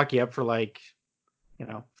 that's stock you up for 4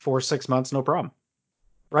 or 6 months, no problem.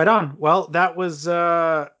 Right on. Well, that was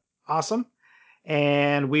awesome.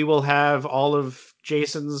 And we will have all of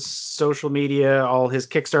Jason's social media, all his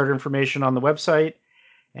Kickstarter information on the website,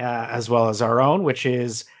 as well as our own, which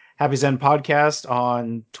is Happy Zen Podcast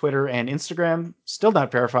on Twitter and Instagram. Still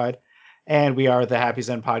not verified. And we are the Happy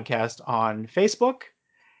Zen Podcast on Facebook.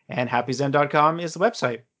 And happyzen.com is the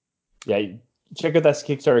website. Yeah, check out that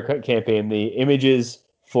Kickstarter campaign. The images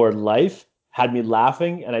for life had me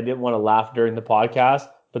laughing, and I didn't want to laugh during the podcast,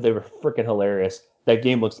 but they were freaking hilarious. That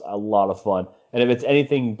game looks a lot of fun. And if it's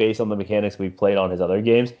anything based on the mechanics we've played on his other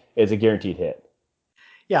games, it's a guaranteed hit.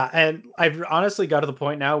 Yeah, and I've honestly got to the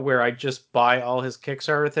point now where I just buy all his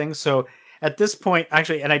Kickstarter things. So at this point,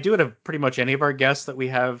 actually, and I do it of pretty much any of our guests that we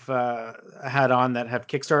have had on that have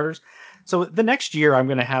Kickstarters. So the next year, I'm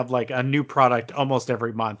going to have like a new product almost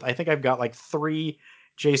every month. I think I've got like 3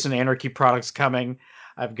 Jason Anarchy products coming.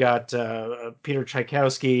 I've got Peter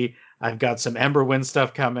Tchaikovsky. I've got some Emberwind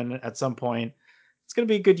stuff coming at some point. It's going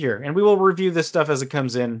to be a good year, and we will review this stuff as it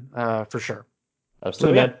comes in for sure.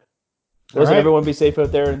 Absolutely, So, yeah. man. Listen, right. everyone be safe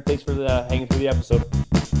out there, and thanks for hanging through the episode.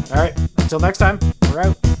 All right. Until next time, we're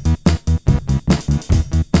out.